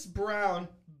 Chris Brown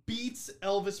beats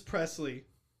Elvis Presley, ...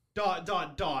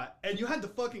 And you had to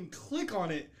fucking click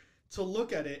on it to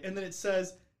look at it. And then it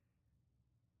says,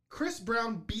 Chris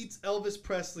Brown beats Elvis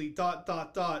Presley, ...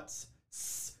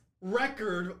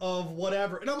 record of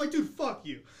whatever. And I'm like, dude, fuck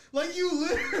you. Like, you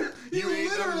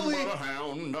literally. But a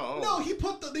hound, no. No, they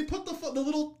put the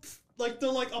little, like, the,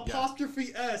 like,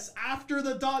 apostrophe S after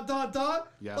the ...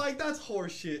 Yeah. Like, that's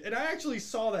horseshit. And I actually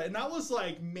saw that. And that was,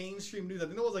 like, mainstream news. I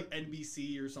think it was, like,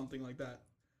 NBC or something like that.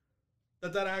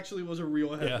 That actually was a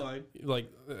real headline. Yeah.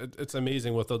 Like, it's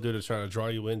amazing what they'll do to try to draw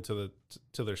you into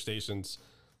their stations.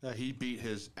 He beat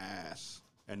his ass.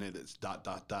 And then it's ...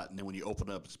 And then when you open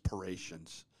up, it's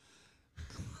parations.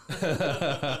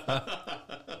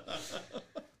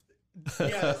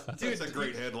 Yeah, dude, that's a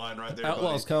great headline right there.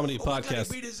 Outlaws Comedy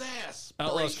Podcast. Beat his ass.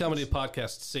 Outlaws Comedy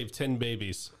Podcast saved 10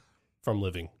 babies from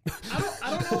living.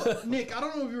 I don't know, Nick. I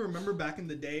don't know if you remember back in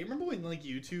the day. Remember when like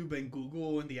YouTube and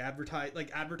Google and the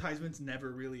advertisements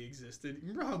never really existed?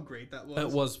 Remember how great that was? It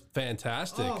was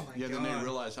fantastic. Oh my God. Then they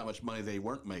realized how much money they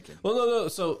weren't making. Well, no.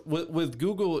 So with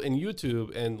Google and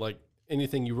YouTube and like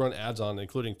anything you run ads on,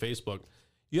 including Facebook,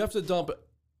 you have to dump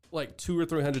like $200 or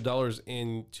 $300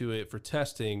 into it for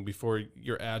testing before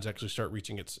your ads actually start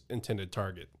reaching its intended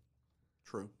target.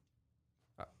 True.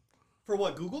 For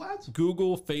what, Google ads?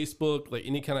 Google, Facebook, like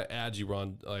any kind of ads you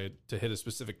run to hit a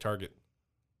specific target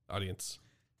audience.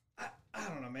 I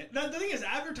don't know, man. The thing is,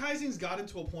 advertising's got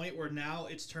into a point where now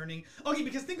it's turning... Okay,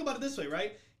 because think about it this way,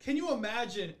 right? Can you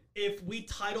imagine if we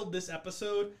titled this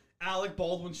episode, Alec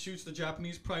Baldwin Shoots the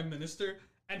Japanese Prime Minister,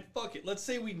 and fuck it, let's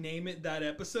say we name it that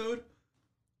episode?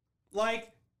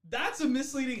 Like, that's a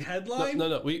misleading headline.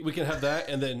 No. We can have that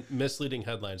and then misleading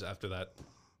headlines after that.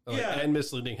 And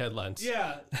misleading headlines.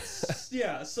 Yeah.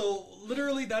 Yeah. So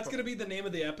literally that's going to be the name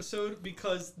of the episode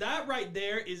because that right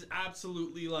there is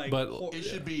absolutely like... But it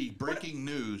should be breaking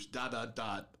news, ...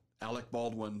 Alec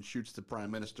Baldwin shoots the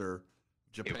Prime Minister,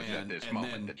 Japan. It was at this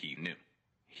moment that he knew.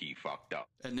 He fucked up.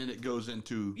 And then it goes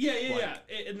into... Yeah.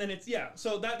 And then it's... Yeah.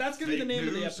 So that's going to be the name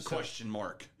of the episode. Question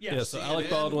mark. Yeah, so Alec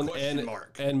Baldwin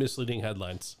and misleading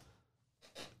headlines.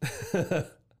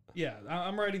 Yeah,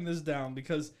 I'm writing this down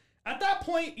because... At that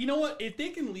point, you know what? If they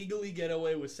can legally get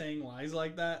away with saying lies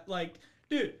like that, like,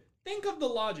 dude, think of the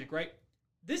logic, right?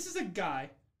 This is a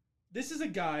guy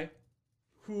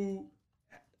who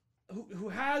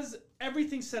has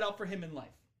everything set up for him in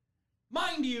life.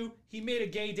 Mind you, he made a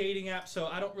gay dating app, so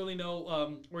I don't really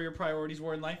know where your priorities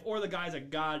were in life, or the guy's a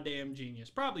goddamn genius.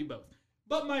 Probably both.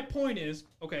 But my point is,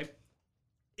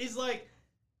 is like,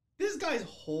 this guy's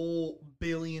whole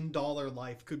billion-dollar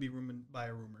life could be ruined by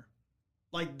a rumor.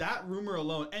 Like, that rumor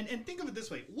alone. And think of it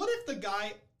this way. What if the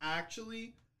guy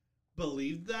actually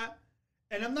believed that?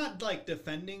 And I'm not, like,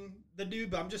 defending the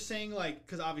dude, but I'm just saying, like,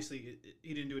 because obviously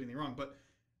he didn't do anything wrong. But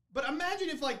imagine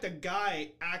if, like, the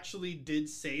guy actually did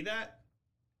say that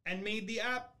and made the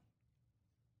app.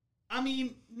 I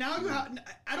mean, now you have...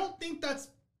 I don't think that's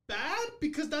bad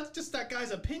because that's just that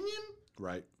guy's opinion.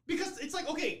 Right. Because it's like,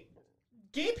 okay,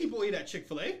 gay people eat at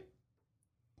Chick-fil-A.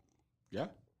 Yeah.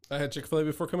 I had Chick-fil-A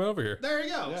before coming over here. There you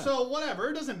go. Yeah. So whatever,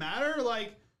 it doesn't matter.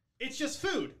 Like, it's just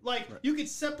food. Like, you could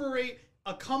separate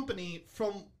a company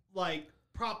from like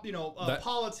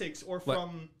politics or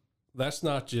from. That's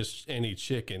not just any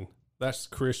chicken. That's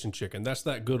Christian chicken. That's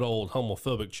that good old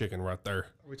homophobic chicken right there.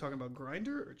 Are we talking about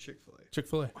Grindr or Chick-fil-A?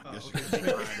 Chick-fil-A. I guess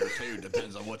Grindr too.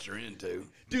 Depends on what you're into.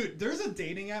 Dude, there's a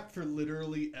dating app for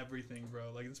literally everything,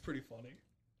 bro. Like, it's pretty funny.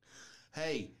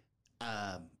 Hey,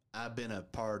 I've been a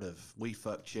part of We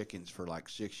Fuck Chickens for like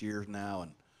 6 years now,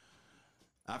 and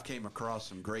I've came across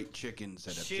some great chickens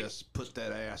that have just put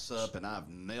that ass up, and I've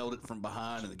nailed it from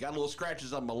behind, and they got little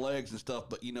scratches on my legs and stuff,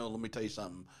 but let me tell you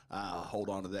something. I'll hold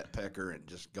on to that pecker and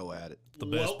just go at it. The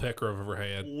best pecker I've ever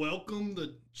had. Welcome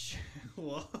to...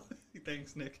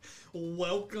 Thanks, Nick.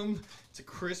 Welcome to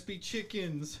Crispy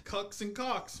Chickens, Cucks and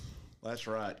Cocks. That's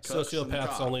right.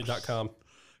 Sociopathsonly.com.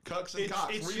 Cucks and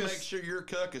cocks. We make sure your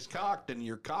cuck is cocked and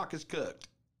your cock is cooked.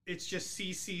 It's just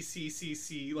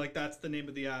CCCCC. Like, that's the name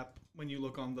of the app. when you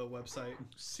look on the website.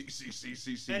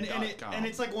 CCCCC.com. And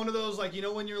it's like one of those, like, you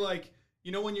know when you're like,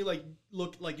 you know when you like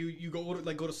look like you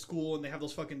go to school and they have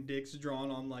those fucking dicks drawn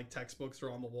on like textbooks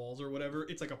or on the walls or whatever.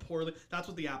 It's like a poorly. That's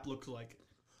what the app looks like.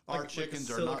 Our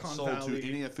chickens are not sold to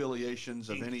any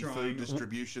affiliations of any food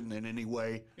distribution in any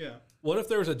way. Yeah. What if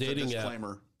there was a dating app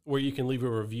where you can leave a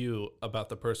review about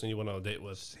the person you went on a date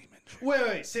with?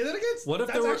 Wait, say that again?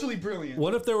 That's actually brilliant.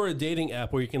 What if there were a dating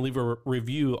app where you can leave a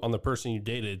review on the person you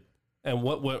dated and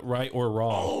what went right or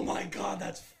wrong? Oh my God,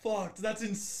 that's fucked. That's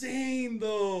insane,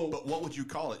 though. But what would you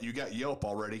call it? You got Yelp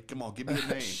already. Come on, give me a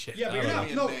name. Yeah, but you're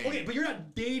not. No, okay, but you're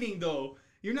not dating though.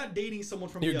 You're not dating someone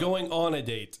from. You're Yelp. going on a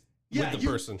date with the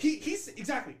person. He's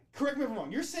exactly. Correct me if I'm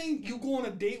wrong. You're saying you go on a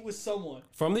date with someone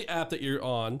from the app that you're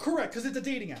on. Correct, because it's a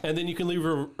dating app. And then you can leave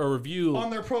a review on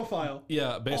their profile.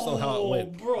 Yeah, based on how it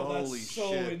went. Bro, that's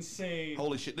so insane.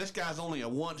 Holy shit! This guy's only a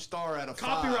 1 star out of 5.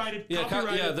 Copyrighted. Yeah,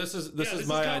 copyrighted. this is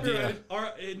my idea.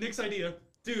 Nick's idea,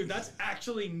 dude. That's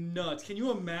actually nuts. Can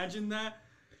you imagine that?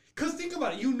 Because think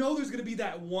about it. You know, there's gonna be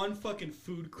that one fucking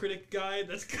food critic guy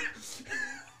that's.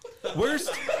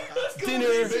 Worst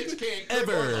dinner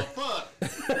ever.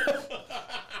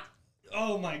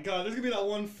 Oh my God, there's gonna be that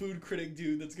one food critic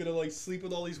dude that's gonna like sleep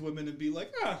with all these women and be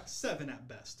like, 7 at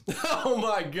best. Oh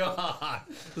my God.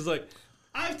 It's like,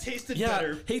 I've tasted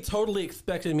better. He totally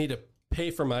expected me to pay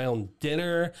for my own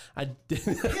dinner.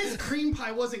 His cream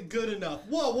pie wasn't good enough.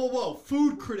 Whoa.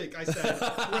 Food critic, I said.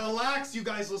 Relax, you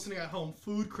guys listening at home.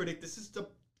 Food critic. This is the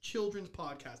children's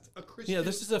podcast. A Christian. Yeah,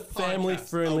 this is a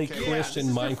family-friendly Christian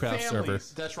Minecraft server.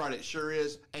 That's right, it sure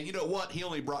is. And you know what? He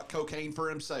only brought cocaine for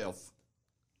himself.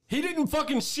 He didn't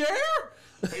fucking share?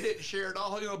 He didn't share it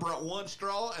all. He only brought 1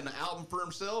 straw and the album for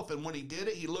himself. And when he did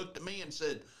it, he looked at me and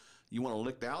said, "You want to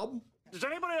lick the album?" Does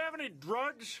anybody have any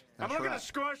drugs? I'm looking to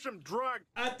score some drugs.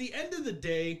 At the end of the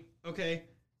day, okay,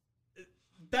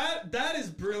 that is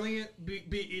brilliant.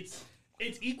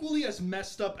 It's equally as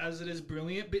messed up as it is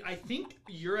brilliant. But I think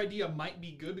your idea might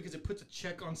be good because it puts a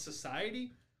check on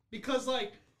society. Because,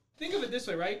 like, think of it this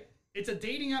way, right? It's a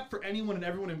dating app for anyone and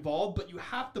everyone involved, but you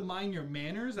have to mind your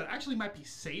manners. That actually might be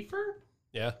safer.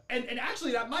 Yeah. And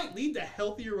actually, that might lead to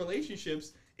healthier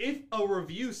relationships if a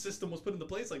review system was put into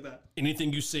place like that.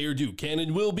 Anything you say or do can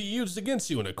and will be used against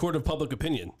you in a court of public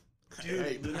opinion.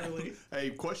 Dude, literally.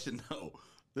 Hey, question though.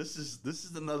 This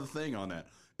is another thing on that.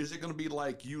 Is it going to be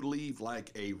like you leave like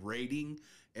a rating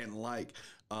and like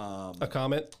a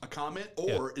comment,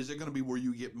 or is it going to be where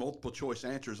you get multiple choice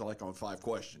answers like on 5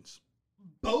 questions?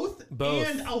 Both,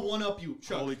 and I'll one-up you,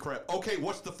 Chuck. Holy crap. Okay,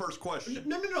 what's the first question?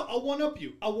 No, I'll one-up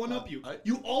you.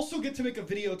 You also get to make a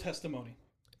video testimony.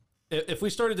 If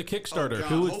we started the Kickstarter,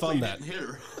 who would fund that?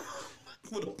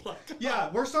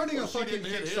 Yeah, we're starting a fucking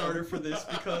Kickstarter for this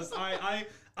because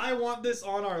I want this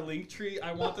on our link tree.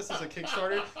 I want this as a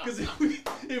Kickstarter because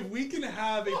if we can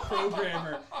have a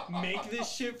programmer make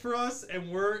this shit for us and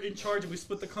we're in charge and we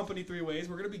split the company 3 ways,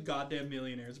 we're gonna be goddamn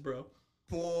millionaires, bro.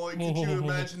 Boy, could you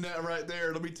imagine that right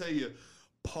there? Let me tell you,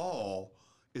 Paul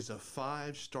is a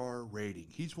 5-star rating.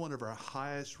 He's one of our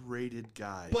highest rated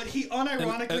guys. But he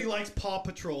unironically likes Paw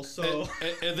Patrol, so...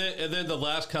 And then the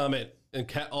last comment, in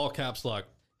all caps lock,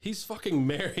 he's fucking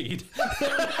married.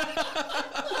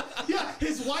 Yeah,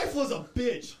 his wife was a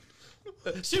bitch.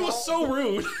 She was so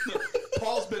rude.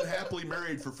 Paul's been happily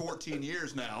married for 14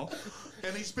 years now,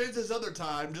 and he spends his other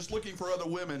time just looking for other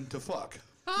women to fuck.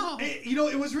 Oh.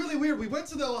 It was really weird. We went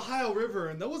to the Ohio River,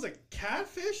 and there was a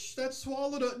catfish that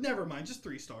swallowed a... Never mind, just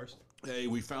 3 stars. Hey,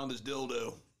 we found his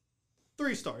dildo.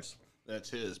 3 stars. That's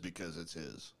his because it's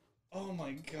his. Oh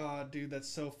my God, dude, that's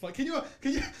so fun. Can you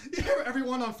hear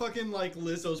everyone on fucking like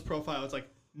Lizzo's profile? It's like,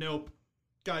 nope,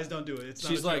 guys, don't do it. It's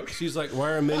not she's like,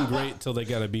 why are men great till they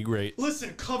gotta be great?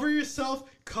 Listen, cover yourself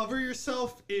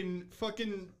in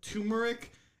fucking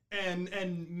turmeric and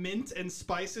mint and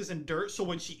spices and dirt, so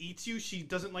when she eats you, she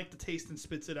doesn't like the taste and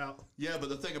spits it out. Yeah, but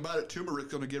the thing about it,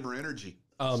 turmeric's gonna give her energy,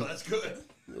 so that's good.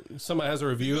 Somebody has a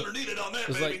review. You're gonna need it on that,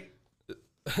 baby.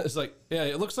 It's like, yeah,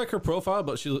 it looks like her profile,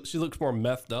 but she looks more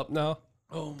methed up now.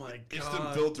 Oh my God. It's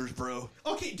them filters, bro.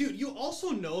 Okay, dude, you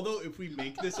also know, though, if we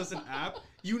make this as an app,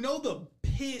 you know the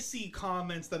pissy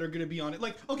comments that are going to be on it.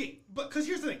 Like, okay, but because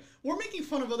here's the thing. We're making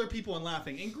fun of other people and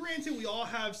laughing. And granted, we all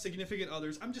have significant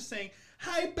others. I'm just saying,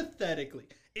 hypothetically,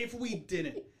 if we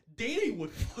didn't, dating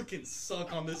would fucking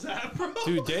suck on this app, bro.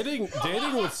 Dude, dating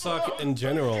would suck in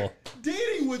general.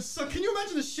 Dating would suck. Can you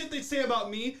imagine the shit they'd say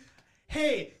about me?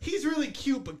 Hey, he's really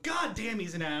cute, but goddamn,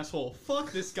 he's an asshole.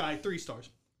 Fuck this guy. 3 stars.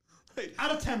 Hey,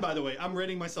 out of 10, by the way. I'm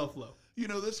rating myself low. You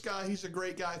know, this guy, he's a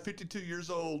great guy, 52 years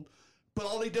old, but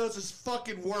all he does is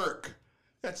fucking work.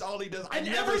 That's all he does. And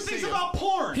everything's about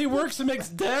porn. He works and makes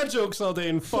dad jokes all day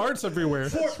and farts everywhere.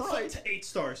 That's right. 8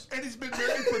 stars. And he's been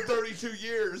married for 32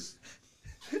 years.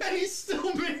 And he's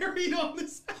still married on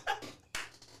this.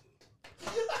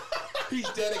 He's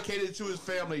dedicated to his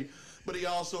family, but he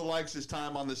also likes his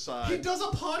time on the side. He does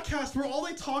a podcast where all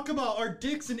they talk about are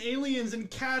dicks and aliens and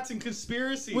cats and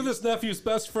conspiracies. With his nephew's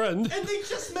best friend. And they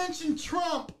just mentioned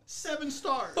Trump. 7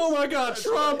 stars. Oh my God,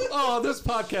 Trump! Oh, this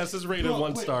podcast is rated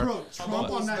 1 star. Bro, Trump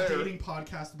on that dating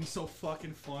podcast would be so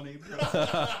fucking funny,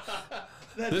 bro.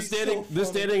 This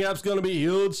dating app's gonna be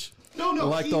huge. No,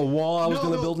 like the wall I was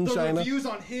gonna build in China. The reviews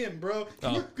on him, bro.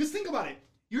 Because think about it.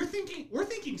 We're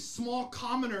thinking small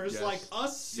commoners like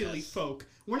us silly folk.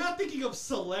 We're not thinking of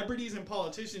celebrities and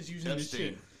politicians using this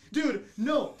shit. Dude,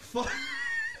 no.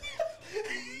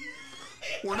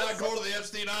 We're not going to the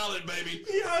Epstein Island, baby.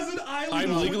 He has an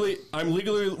island. I'm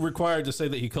legally required to say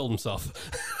that he killed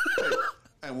himself.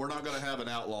 And we're not going to have an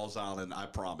Outlaws Island, I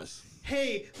promise.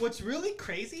 Hey, what's really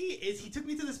crazy is he took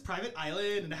me to this private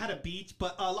island and it had a beach,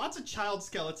 but lots of child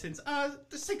skeletons.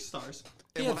 The 6 stars.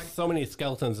 He had so many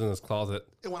skeletons in his closet.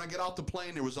 And when I get off the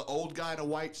plane, there was an old guy in a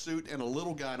white suit and a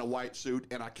little guy in a white suit,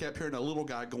 and I kept hearing a little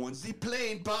guy going, "The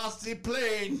plane, boss, the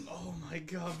plane." Oh my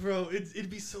God, bro. It'd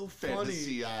be so funny.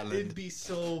 Fantasy Island. It'd be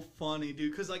so funny,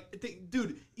 dude. Because,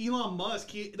 dude, Elon Musk,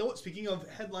 speaking of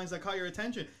headlines that caught your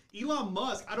attention, Elon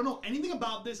Musk, I don't know anything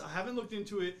about this. I haven't looked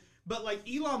into it. But,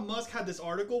 Elon Musk had this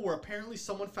article where apparently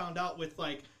someone found out with,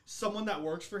 someone that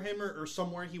works for him or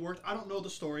somewhere he worked. I don't know the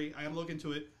story. I am looking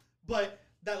into it. But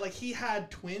that, he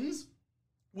had twins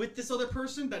with this other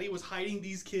person that he was hiding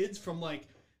these kids from,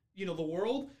 the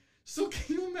world. So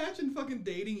can you imagine fucking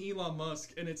dating Elon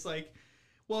Musk? And it's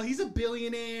well, he's a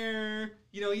billionaire.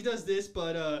 He does this,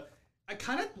 but I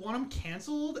kind of want him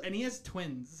canceled, and he has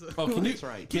twins. Oh, that's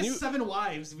right. He has 7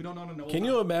 wives. We don't know. Can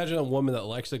you imagine a woman that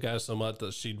likes a guy so much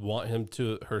that she'd want him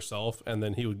to herself, and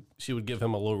then she would give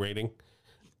him a low rating?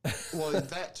 Well,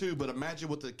 that too, but imagine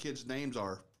what the kids' names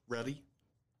are. Ready?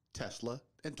 Tesla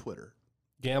and Twitter.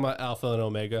 Gamma, Alpha, and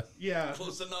Omega. Yeah.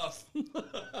 Close enough.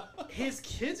 His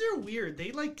kids are weird.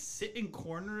 They sit in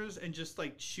corners and just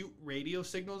shoot radio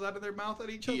signals out of their mouth at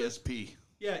each other. ESP.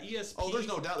 Yeah, ESP. Oh, there's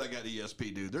no doubt they got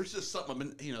ESP, dude. There's just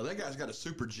something, that guy's got a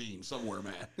super gene somewhere,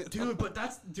 man. Dude, but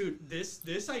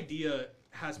this idea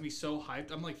has me so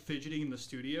hyped. I'm fidgeting in the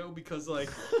studio because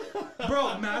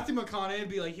bro, Matthew McConaughey would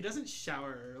be he doesn't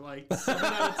shower. 7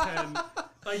 out of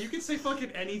 10. You can say fucking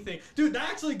anything. Dude, that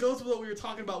actually goes with what we were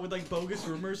talking about with bogus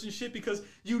rumors and shit, because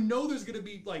there's gonna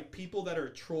be people that are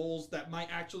trolls that might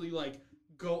actually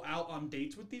go out on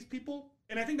dates with these people.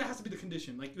 And I think that has to be the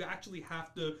condition. You actually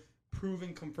have to prove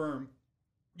and confirm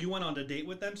you went on a date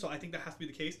with them. So I think that has to be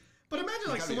the case. But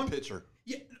imagine someone picture.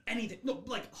 Yeah, anything. No,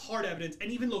 hard evidence and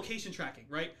even location tracking,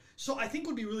 right? So I think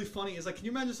what would be really funny is can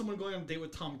you imagine someone going on a date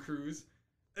with Tom Cruise?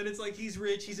 And it's he's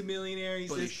rich, he's a millionaire,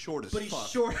 he's short as fuck. He's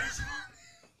short as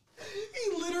fuck.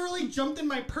 He literally jumped in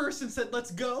my purse and said, "Let's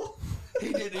go."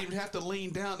 He didn't even have to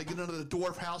lean down to get under the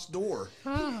dwarf house door.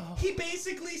 Oh. He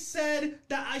basically said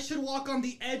that I should walk on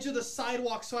the edge of the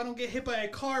sidewalk so I don't get hit by a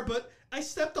car, but I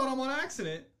stepped on him on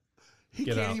accident. He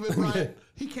can't even ride.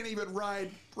 He can't even ride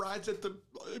rides at the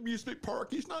amusement park.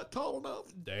 He's not tall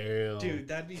enough. Damn, dude,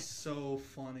 that'd be so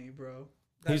funny, bro.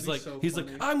 He's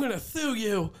I'm gonna sue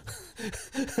you.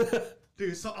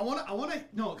 Dude, so I wanna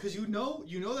no, because you know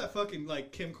that fucking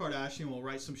Kim Kardashian will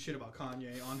write some shit about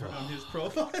Kanye on his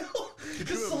profile.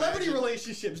 Because celebrity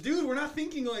relationships, dude, we're not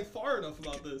thinking far enough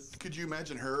about this. Could you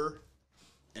imagine her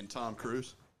and Tom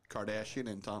Cruise, Kardashian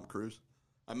and Tom Cruise?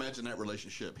 Imagine that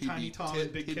relationship. He'd be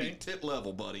tit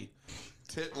level, buddy.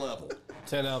 Tit level.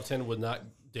 10 out of 10 would not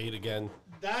date again.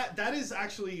 That is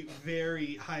actually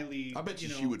very highly. I bet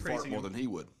she would fart more than he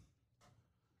would.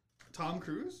 Tom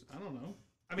Cruise? I don't know.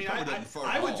 I mean,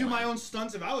 I would do my own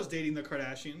stunts if I was dating the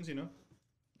Kardashians,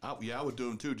 I would do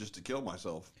them too, just to kill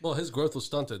myself. Well, his growth was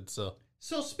stunted, so.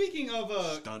 So speaking of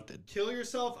stunted, kill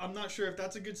yourself, I'm not sure if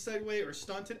that's a good segue or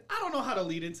stunted. I don't know how to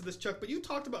lead into this, Chuck, but you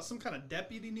talked about some kind of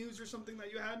deputy news or something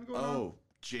that you had going on. Oh,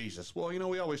 Jesus. Well,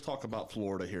 we always talk about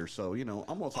Florida here, so I'm going to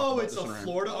talk about this. Oh, it's a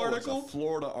Florida article? It's a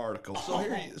Florida article.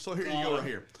 So here you go right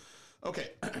here. Okay,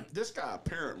 this guy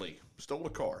apparently stole a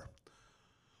car.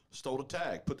 Stole a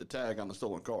tag, put the tag on the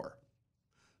stolen car.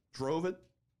 Drove it,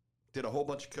 did a whole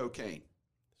bunch of cocaine.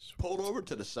 Pulled over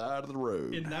to the side of the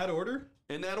road. In that order?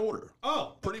 In that order.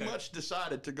 Oh, Pretty much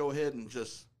decided to go ahead and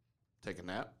just take a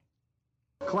nap.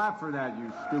 Clap for that,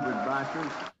 you stupid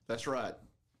bastard. That's right.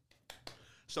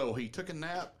 So he took a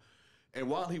nap, and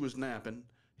while he was napping,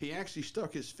 he actually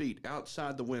stuck his feet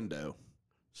outside the window.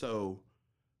 So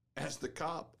as the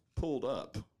cop pulled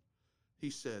up, he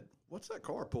said, what's that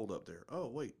car pulled up there? Oh,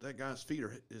 wait, that guy's feet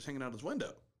is hanging out his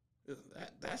window.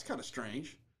 That's kind of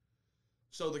strange.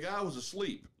 So the guy was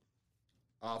asleep.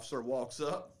 Officer walks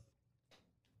up,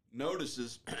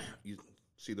 notices, you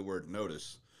see the word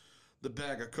notice, the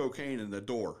bag of cocaine in the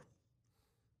door.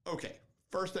 Okay,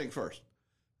 first thing first,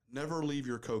 never leave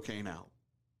your cocaine out.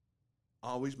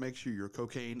 Always make sure your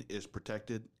cocaine is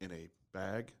protected in a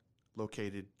bag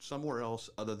located somewhere else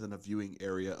other than a viewing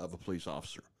area of a police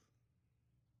officer.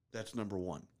 That's number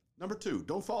one. Number two,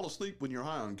 don't fall asleep when you're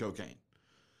high on cocaine.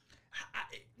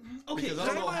 Okay, because I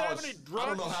don't know how it's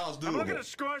doable. I'm looking to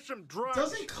score some drugs.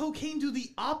 Doesn't cocaine do the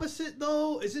opposite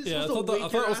though? Is it Yeah, supposed to wake I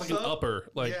thought your it was ass like an up? upper.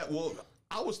 Like, Yeah, well,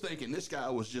 I was thinking this guy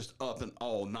was just up and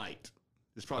all night.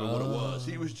 Is probably what it was.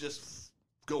 He was just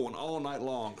going all night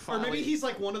long. Finally, Or maybe he's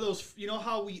like one of those. You know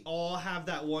how we all have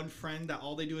that one friend that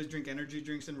all they do is drink energy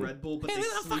drinks and Red Bull, but they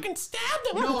fucking stabbed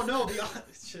him. No.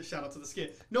 Shout out to the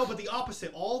skit. No, but the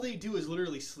opposite. All they do is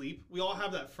literally sleep. We all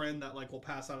have that friend that like will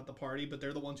pass out at the party, but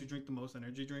they're the ones who drink the most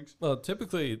energy drinks. well,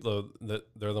 typically though,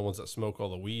 they're the ones that smoke all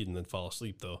the weed and then fall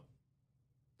asleep though.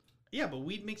 Yeah, but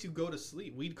weed makes you go to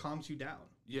sleep. Weed calms you down.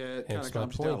 yeah, it kind Hence of my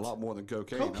comes down a point. lot more than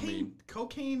cocaine.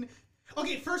 Cocaine.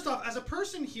 Okay, first off, as a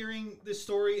person hearing this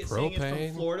story and saying it's Propane.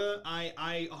 from Florida,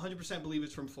 I 100% believe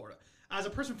it's from Florida. As a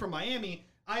person from Miami,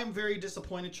 I am very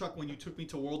disappointed, Chuck, when you took me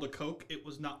to World of Coke. It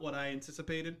was not what I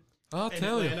anticipated. I'll In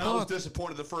tell you. Atlanta. I was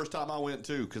disappointed the first time I went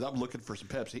too because I'm looking for some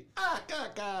Pepsi.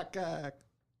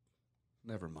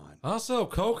 Never mind. Also,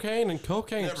 cocaine and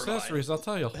cocaine Never accessories. mind. I'll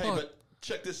tell you. Hey, but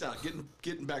check this out.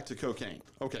 Getting back to cocaine.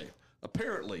 Okay,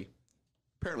 apparently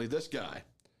this guy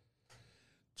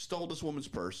stole this woman's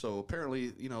purse. So apparently,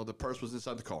 the purse was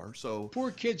inside the car. So Poor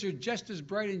kids are just as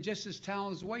bright and just as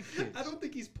talented as white kids. I don't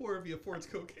think he's poor if he affords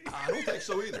cocaine. I don't think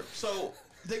so either. So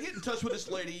they get in touch with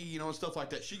this lady, and stuff like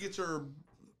that. She gets her,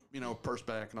 purse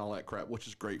back and all that crap, which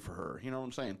is great for her. You know what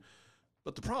I'm saying?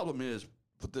 But the problem is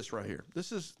with this right here.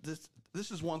 This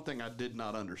is one thing I did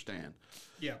not understand.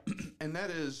 Yeah. And that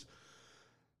is,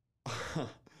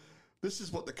 this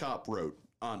is what the cop wrote.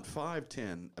 On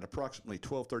 5/10 at approximately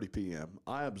 12:30 p.m.,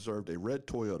 I observed a red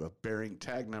Toyota bearing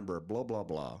tag number blah, blah,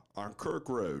 blah on Kirk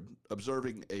Road,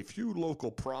 observing a few local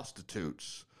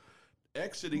prostitutes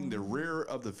exiting the rear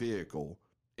of the vehicle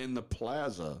in the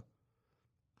plaza.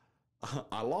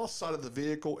 I lost sight of the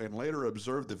vehicle and later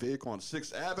observed the vehicle on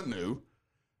 6th Avenue,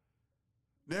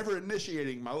 never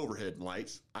initiating my overhead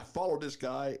lights. I followed this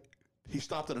guy. He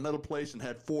stopped at another place and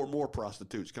had 4 more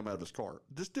prostitutes come out of his car.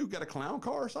 This dude got a clown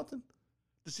car or something?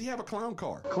 Does he have a clown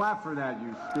car? Clap for that,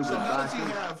 you stupid So how does he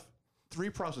bastard. have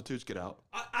 3 prostitutes get out?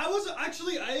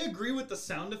 I agree with the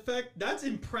sound effect. That's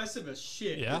impressive as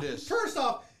shit. Yeah. It is. First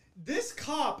off, this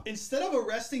cop, instead of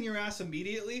arresting your ass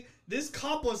immediately, this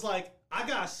cop was like, I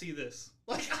gotta see this.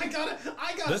 Like, I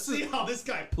gotta see how this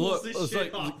guy pulls this it's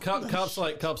shit like off.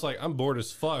 cops like I'm bored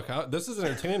as fuck. This is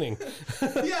entertaining.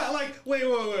 Yeah, like, wait.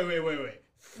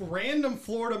 Random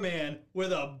Florida man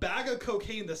with a bag of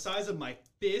cocaine the size of my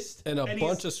fist. And a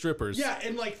bunch of strippers. Yeah,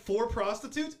 and like 4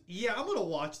 prostitutes. Yeah, I'm gonna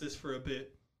watch this for a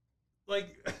bit.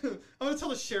 Like, I'm gonna tell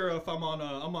the sheriff I'm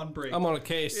on break. I'm on a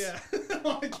case. Yeah, I'm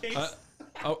on a case.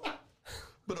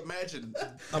 But imagine,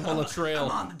 I'm on the trail.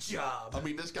 I'm on the job. I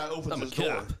mean, this guy opens his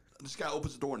door. This guy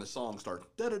opens the door and the song starts.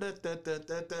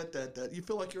 Da-da-da-da-da-da-da-da. You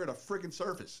feel like you're at a friggin'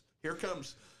 circus. Here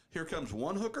comes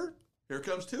 1 hooker. Here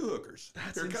comes 2 hookers.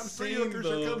 Here comes 3 hookers.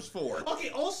 Though. Here comes 4. Okay,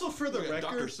 also for the We got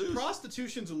Dr. record, Seuss.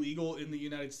 prostitution's illegal in the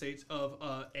United States of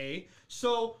A.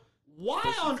 So why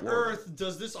This is on Florida. earth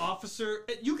does this officer...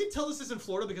 You can tell this is in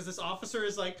Florida because this officer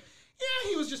is like, yeah,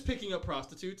 he was just picking up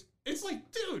prostitutes. It's like,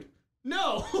 dude,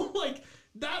 no. Like,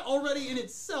 that already in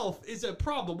itself is a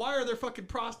problem. Why are there fucking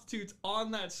prostitutes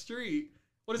on that street?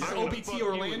 What is this, I'm gonna OBT fuck you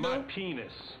with Orlando? my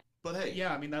penis. But hey,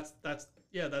 Yeah, I mean, that's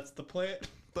the plan.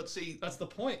 but see, That's the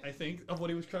point, I think, of what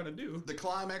he was trying to do. the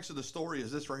climax of the story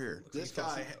is this right here. Looks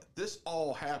like This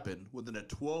all happened within a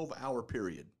 12-hour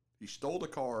period. He stole the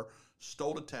car,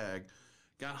 stole the tag,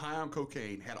 got high on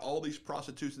cocaine, had all these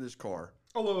prostitutes in his car.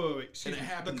 Oh, wait. Excuse And it me.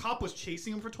 happened- The cop was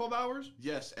chasing him for 12 hours?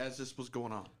 Yes, as this was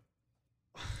going on.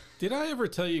 Did I ever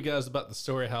tell you guys about the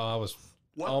story how I was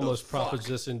What the almost fuck?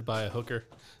 propositioned by a hooker?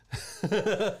 Is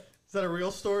that a real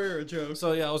story or a joke?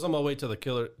 So yeah, I was on my way to a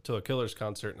Killers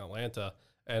concert in Atlanta,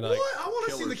 and What? I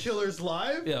want to see the Killers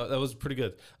live. yeah, that was pretty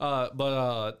good.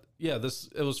 But yeah,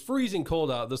 it was freezing cold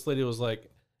out. This lady was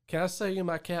like, "Can I sell you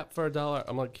my cap for $1?"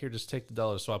 I'm like, "Here, just take the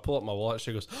 $1." So I pull up my wallet.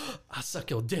 She goes, "I suck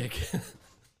your dick."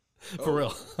 For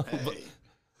real. Hey.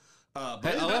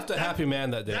 Hey, I left a happy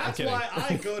man that day. I'm That's kidding. why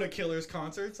I go to Killers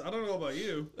concerts. I don't know about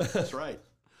you. That's right.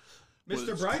 Mr.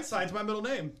 Was- Brightside's my middle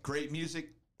name. Great music,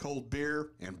 cold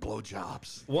beer, and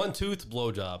blowjobs. One tooth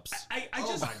blowjobs.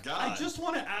 I just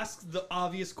want to ask the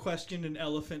obvious question, an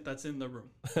elephant that's in the room.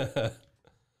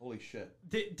 Holy shit.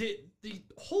 The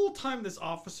whole time this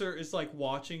officer is like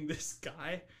watching this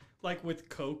guy, like with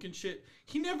coke and shit,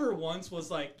 he never once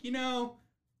was like,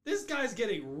 this guy's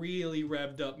getting really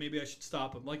revved up. Maybe I should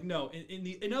stop him. Like, no.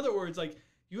 In other words, like,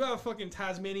 you have a fucking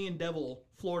Tasmanian devil,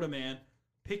 Florida man,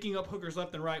 picking up hookers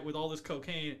left and right with all this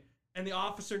cocaine, and the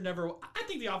officer never... I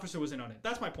think the officer was in on it.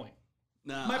 That's my point.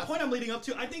 My point I'm leading up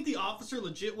to, I think the officer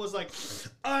legit was like,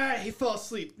 all right, he fell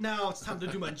asleep. Now it's time to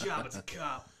do my job as a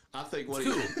cop. I think what it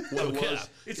was...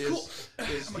 It's cool.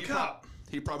 I'm a cop.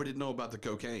 He probably didn't know about the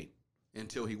cocaine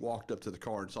until he walked up to the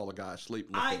car and saw the guy asleep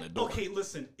and looked in the door. Okay,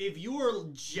 listen. If you are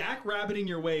jackrabbiting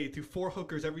your way through 4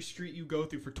 hookers every street you go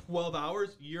through for 12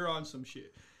 hours, you're on some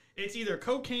shit. It's either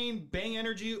cocaine, Bang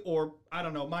Energy, or, I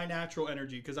don't know, my natural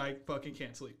energy, because I fucking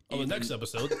can't sleep. On the next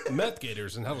episode, meth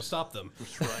gators and how to stop them.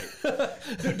 That's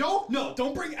right.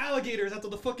 Don't bring alligators after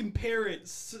the fucking parrot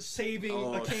saving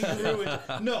a kangaroo.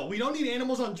 No, we don't need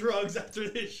animals on drugs after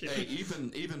this shit. Hey,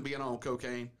 even being on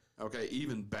cocaine, okay,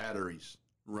 even batteries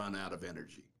run out of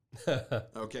energy.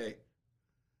 Okay?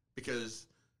 Because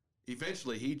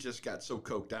eventually he just got so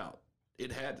coked out, it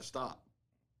had to stop.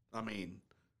 I mean...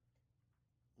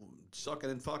 sucking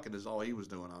and fucking is all he was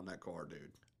doing on that car,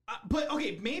 dude. But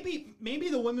okay, maybe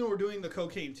the women were doing the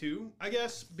cocaine too, I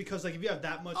guess, because like if you have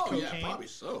that much cocaine, yeah, probably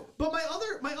so. But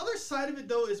my other side of it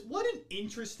though is what an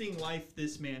interesting life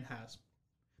this man has.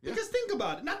 Yeah. Because think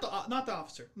about it, not the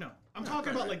officer. No, I'm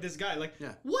talking about like this guy. Like,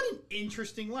 what an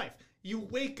interesting life. You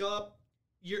wake up,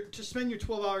 to spend your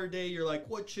 12-hour day. You're like,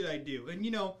 what should I do?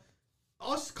 And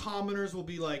us commoners will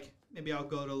be like, maybe I'll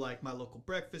go to like my local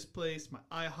breakfast place, my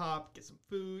IHOP, get some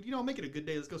food. Make it a good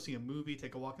day. Let's go see a movie,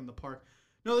 take a walk in the park.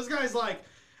 No, this guy's like,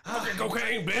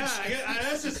 cocaine, bitch. Yeah,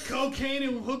 that's just cocaine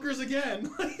and hookers again.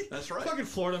 That's right. Fucking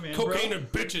Florida man, cocaine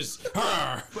and bitches.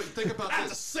 But think about at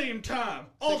the same time,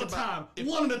 all the time,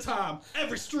 one at a time,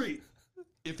 every street.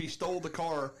 If he stole the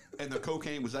car and the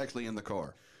cocaine was actually in the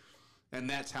car. And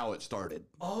that's how it started.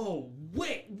 Oh,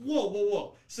 wait.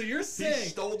 Whoa. So you're saying... He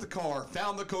stole the car,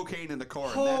 found the cocaine in the car,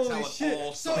 and that's how it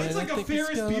all started. So it's like a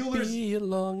Ferris Bueller's... Be a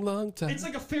long time. It's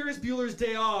like a Ferris Bueller's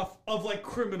Day Off of, like,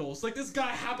 criminals. Like, this guy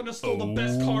happened to steal the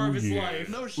best car of his life.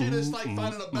 No shit, it's like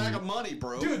finding a bag of money,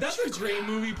 bro. Dude, that's a great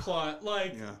movie plot.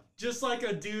 Like, just like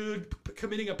a dude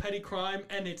committing a petty crime,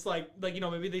 and it's like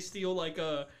maybe they steal, like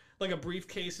a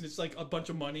briefcase and it's like a bunch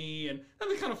of money, and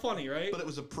that'd be kind of funny, right? But it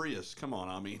was a Prius. Come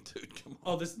on, dude, come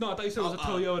on. Oh, I thought you said it was a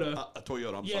Toyota. A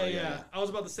Toyota, I'm sorry. Yeah. I was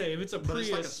about to say, if it's a Prius,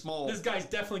 it's like a small... this guy's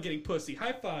definitely getting pussy.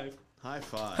 High five. High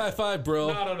five. High five,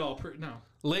 bro. Not at all. No.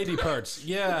 Lady parts.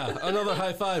 Yeah, another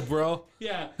high five, bro.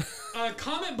 Yeah.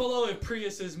 Comment below if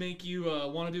Priuses make you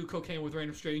want to do cocaine with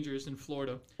random strangers in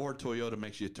Florida. Or Toyota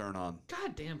makes you turn on.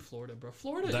 God damn Florida, bro.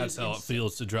 Florida That's how it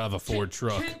feels to drive a Ford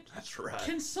truck. That's right.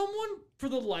 Can someone, for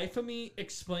the life of me,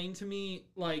 explain to me,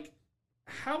 like,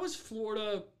 how is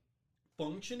Florida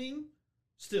functioning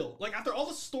still? Like, after all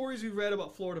the stories we've read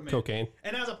about Florida, man. Cocaine.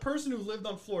 And as a person who lived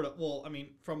on Florida, well, I mean,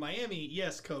 from Miami,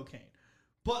 yes, cocaine.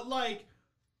 But, like...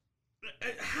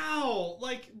 how?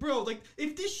 Like, bro, like,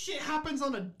 if this shit happens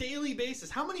on a daily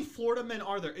basis, how many Florida men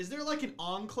are there? Is there, like, an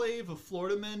enclave of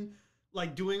Florida men,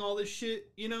 like, doing all this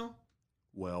shit,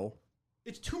 Well.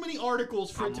 It's too many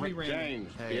articles for it to be random.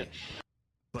 Hey,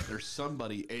 but there's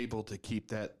somebody able to keep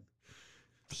that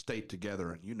state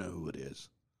together, and you know who it is.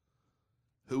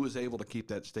 Who is able to keep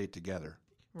that state together?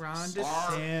 Ron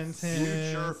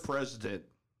DeSantis. Future president,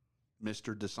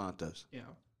 Mr. DeSantis. Yeah.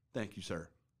 Thank you, sir.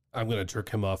 I'm going to jerk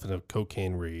him off in a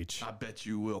cocaine rage. I bet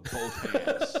you will, both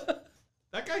hands.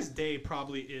 That guy's day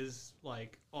probably is,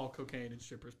 like, all cocaine and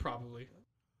strippers, probably.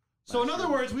 So, in other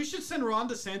words, we should send Ron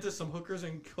DeSantis some hookers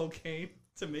and cocaine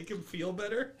to make him feel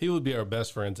better. He would be our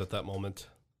best friends at that moment.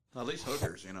 At least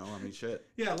hookers, shit.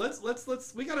 Yeah,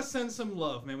 let's, we got to send some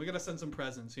love, man. We got to send some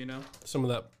presents, Some of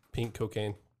that pink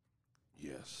cocaine.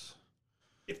 Yes.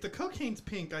 If the cocaine's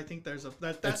pink, I think there's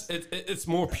it's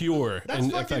more pure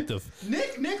and effective.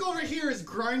 Nick over here is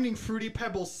grinding Fruity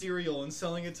Pebbles cereal and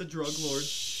selling it to drug lords.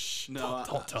 Shh,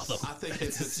 don't tell them. I think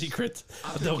it's a secret.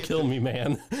 They'll kill me,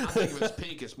 man. I think if it's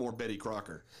pink, it's more Betty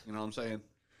Crocker. You know what I'm saying?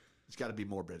 It's got to be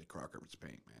more Betty Crocker if it's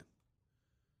pink, man.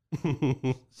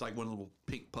 It's like one of the little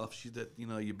pink puffs that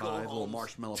you buy, little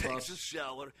marshmallow puffs. Take a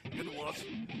shower and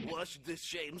wash the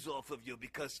shames off of you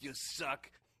because you suck.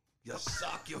 You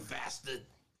suck, you bastard.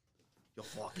 You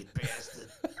fucking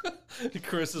bastard.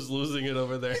 Chris is losing it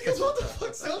over there. Because what the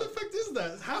fuck sound effect is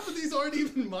that? Half of these aren't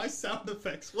even my sound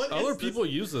effects. What Other people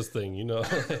use this thing,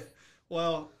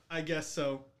 Well, I guess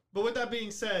so. But with that being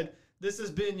said, This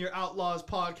has been your Outlaws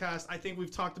podcast. I think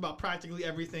we've talked about practically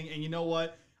everything, and you know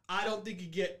what? I don't think you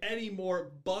get any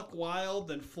more buck wild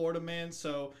than Florida Man,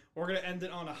 so we're going to end it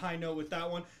on a high note with that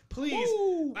one. Please,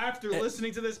 after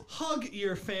listening to this, hug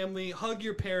your family, hug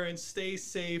your parents, stay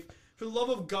safe. For the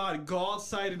love of God, go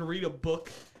outside and read a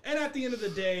book. And at the end of the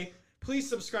day, please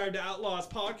subscribe to Outlaws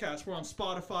Podcast. We're on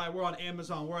Spotify, we're on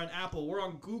Amazon, we're on Apple, we're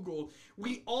on Google.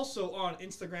 We also are on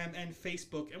Instagram and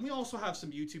Facebook, and we also have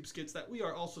some YouTube skits that we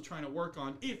are also trying to work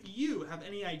on. If you have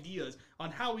any ideas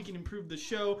on how we can improve the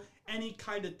show, any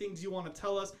kind of things you want to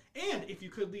tell us, and if you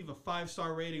could leave a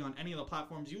 5-star rating on any of the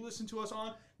platforms you listen to us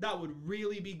on, that would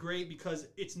really be great, because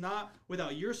it's not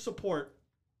without your support,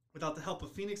 without the help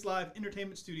of Phoenix Live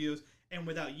Entertainment Studios, and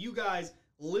without you guys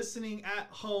listening at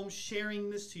home, sharing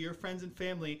this to your friends and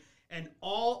family, and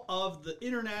all of the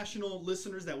international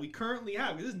listeners that we currently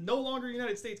have. This is no longer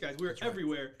United States, guys. We're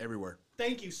everywhere. Everywhere.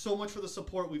 Thank you so much for the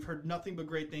support. We've heard nothing but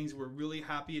great things. We're really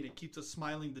happy, and it keeps us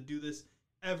smiling to do this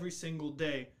every single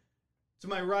day. To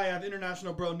my right, I have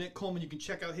international bro Nick Coleman. You can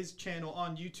check out his channel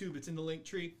on YouTube. It's in the link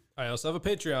tree. I also have a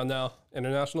Patreon now,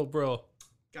 International Bro.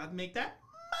 Gotta make that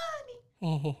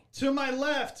money. To my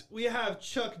left, we have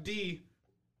Chuck D.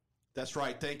 That's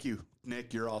right. Thank you,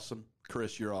 Nick. You're awesome.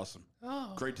 Chris, you're awesome.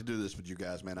 Oh. Great to do this with you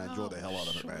guys, man. I enjoy the hell out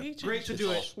of it, man. Great to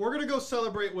do it. We're going to go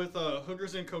celebrate with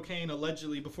hookers and cocaine,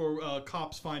 allegedly, before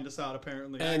cops find us out,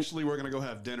 apparently. Actually, we're going to go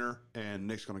have dinner, and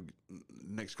Nick's going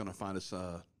to find us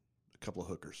a couple of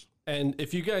hookers. And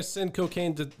if you guys send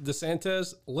cocaine to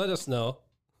DeSantis, let us know.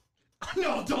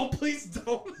 No, don't. Please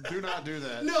don't. Do not do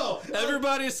that. No.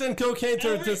 Everybody send cocaine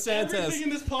to DeSantis. Everything in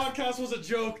this podcast was a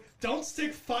joke. Don't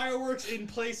stick fireworks in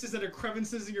places that are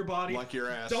crevices in your body. Like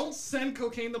your ass. Don't send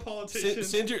cocaine to politicians.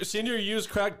 Send your used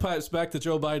crack pipes back to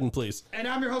Joe Biden, please. And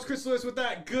I'm your host, Chris Lewis, with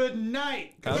that. Good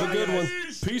night. Have a good one.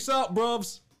 Peace out,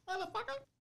 bruvs. Motherfucker.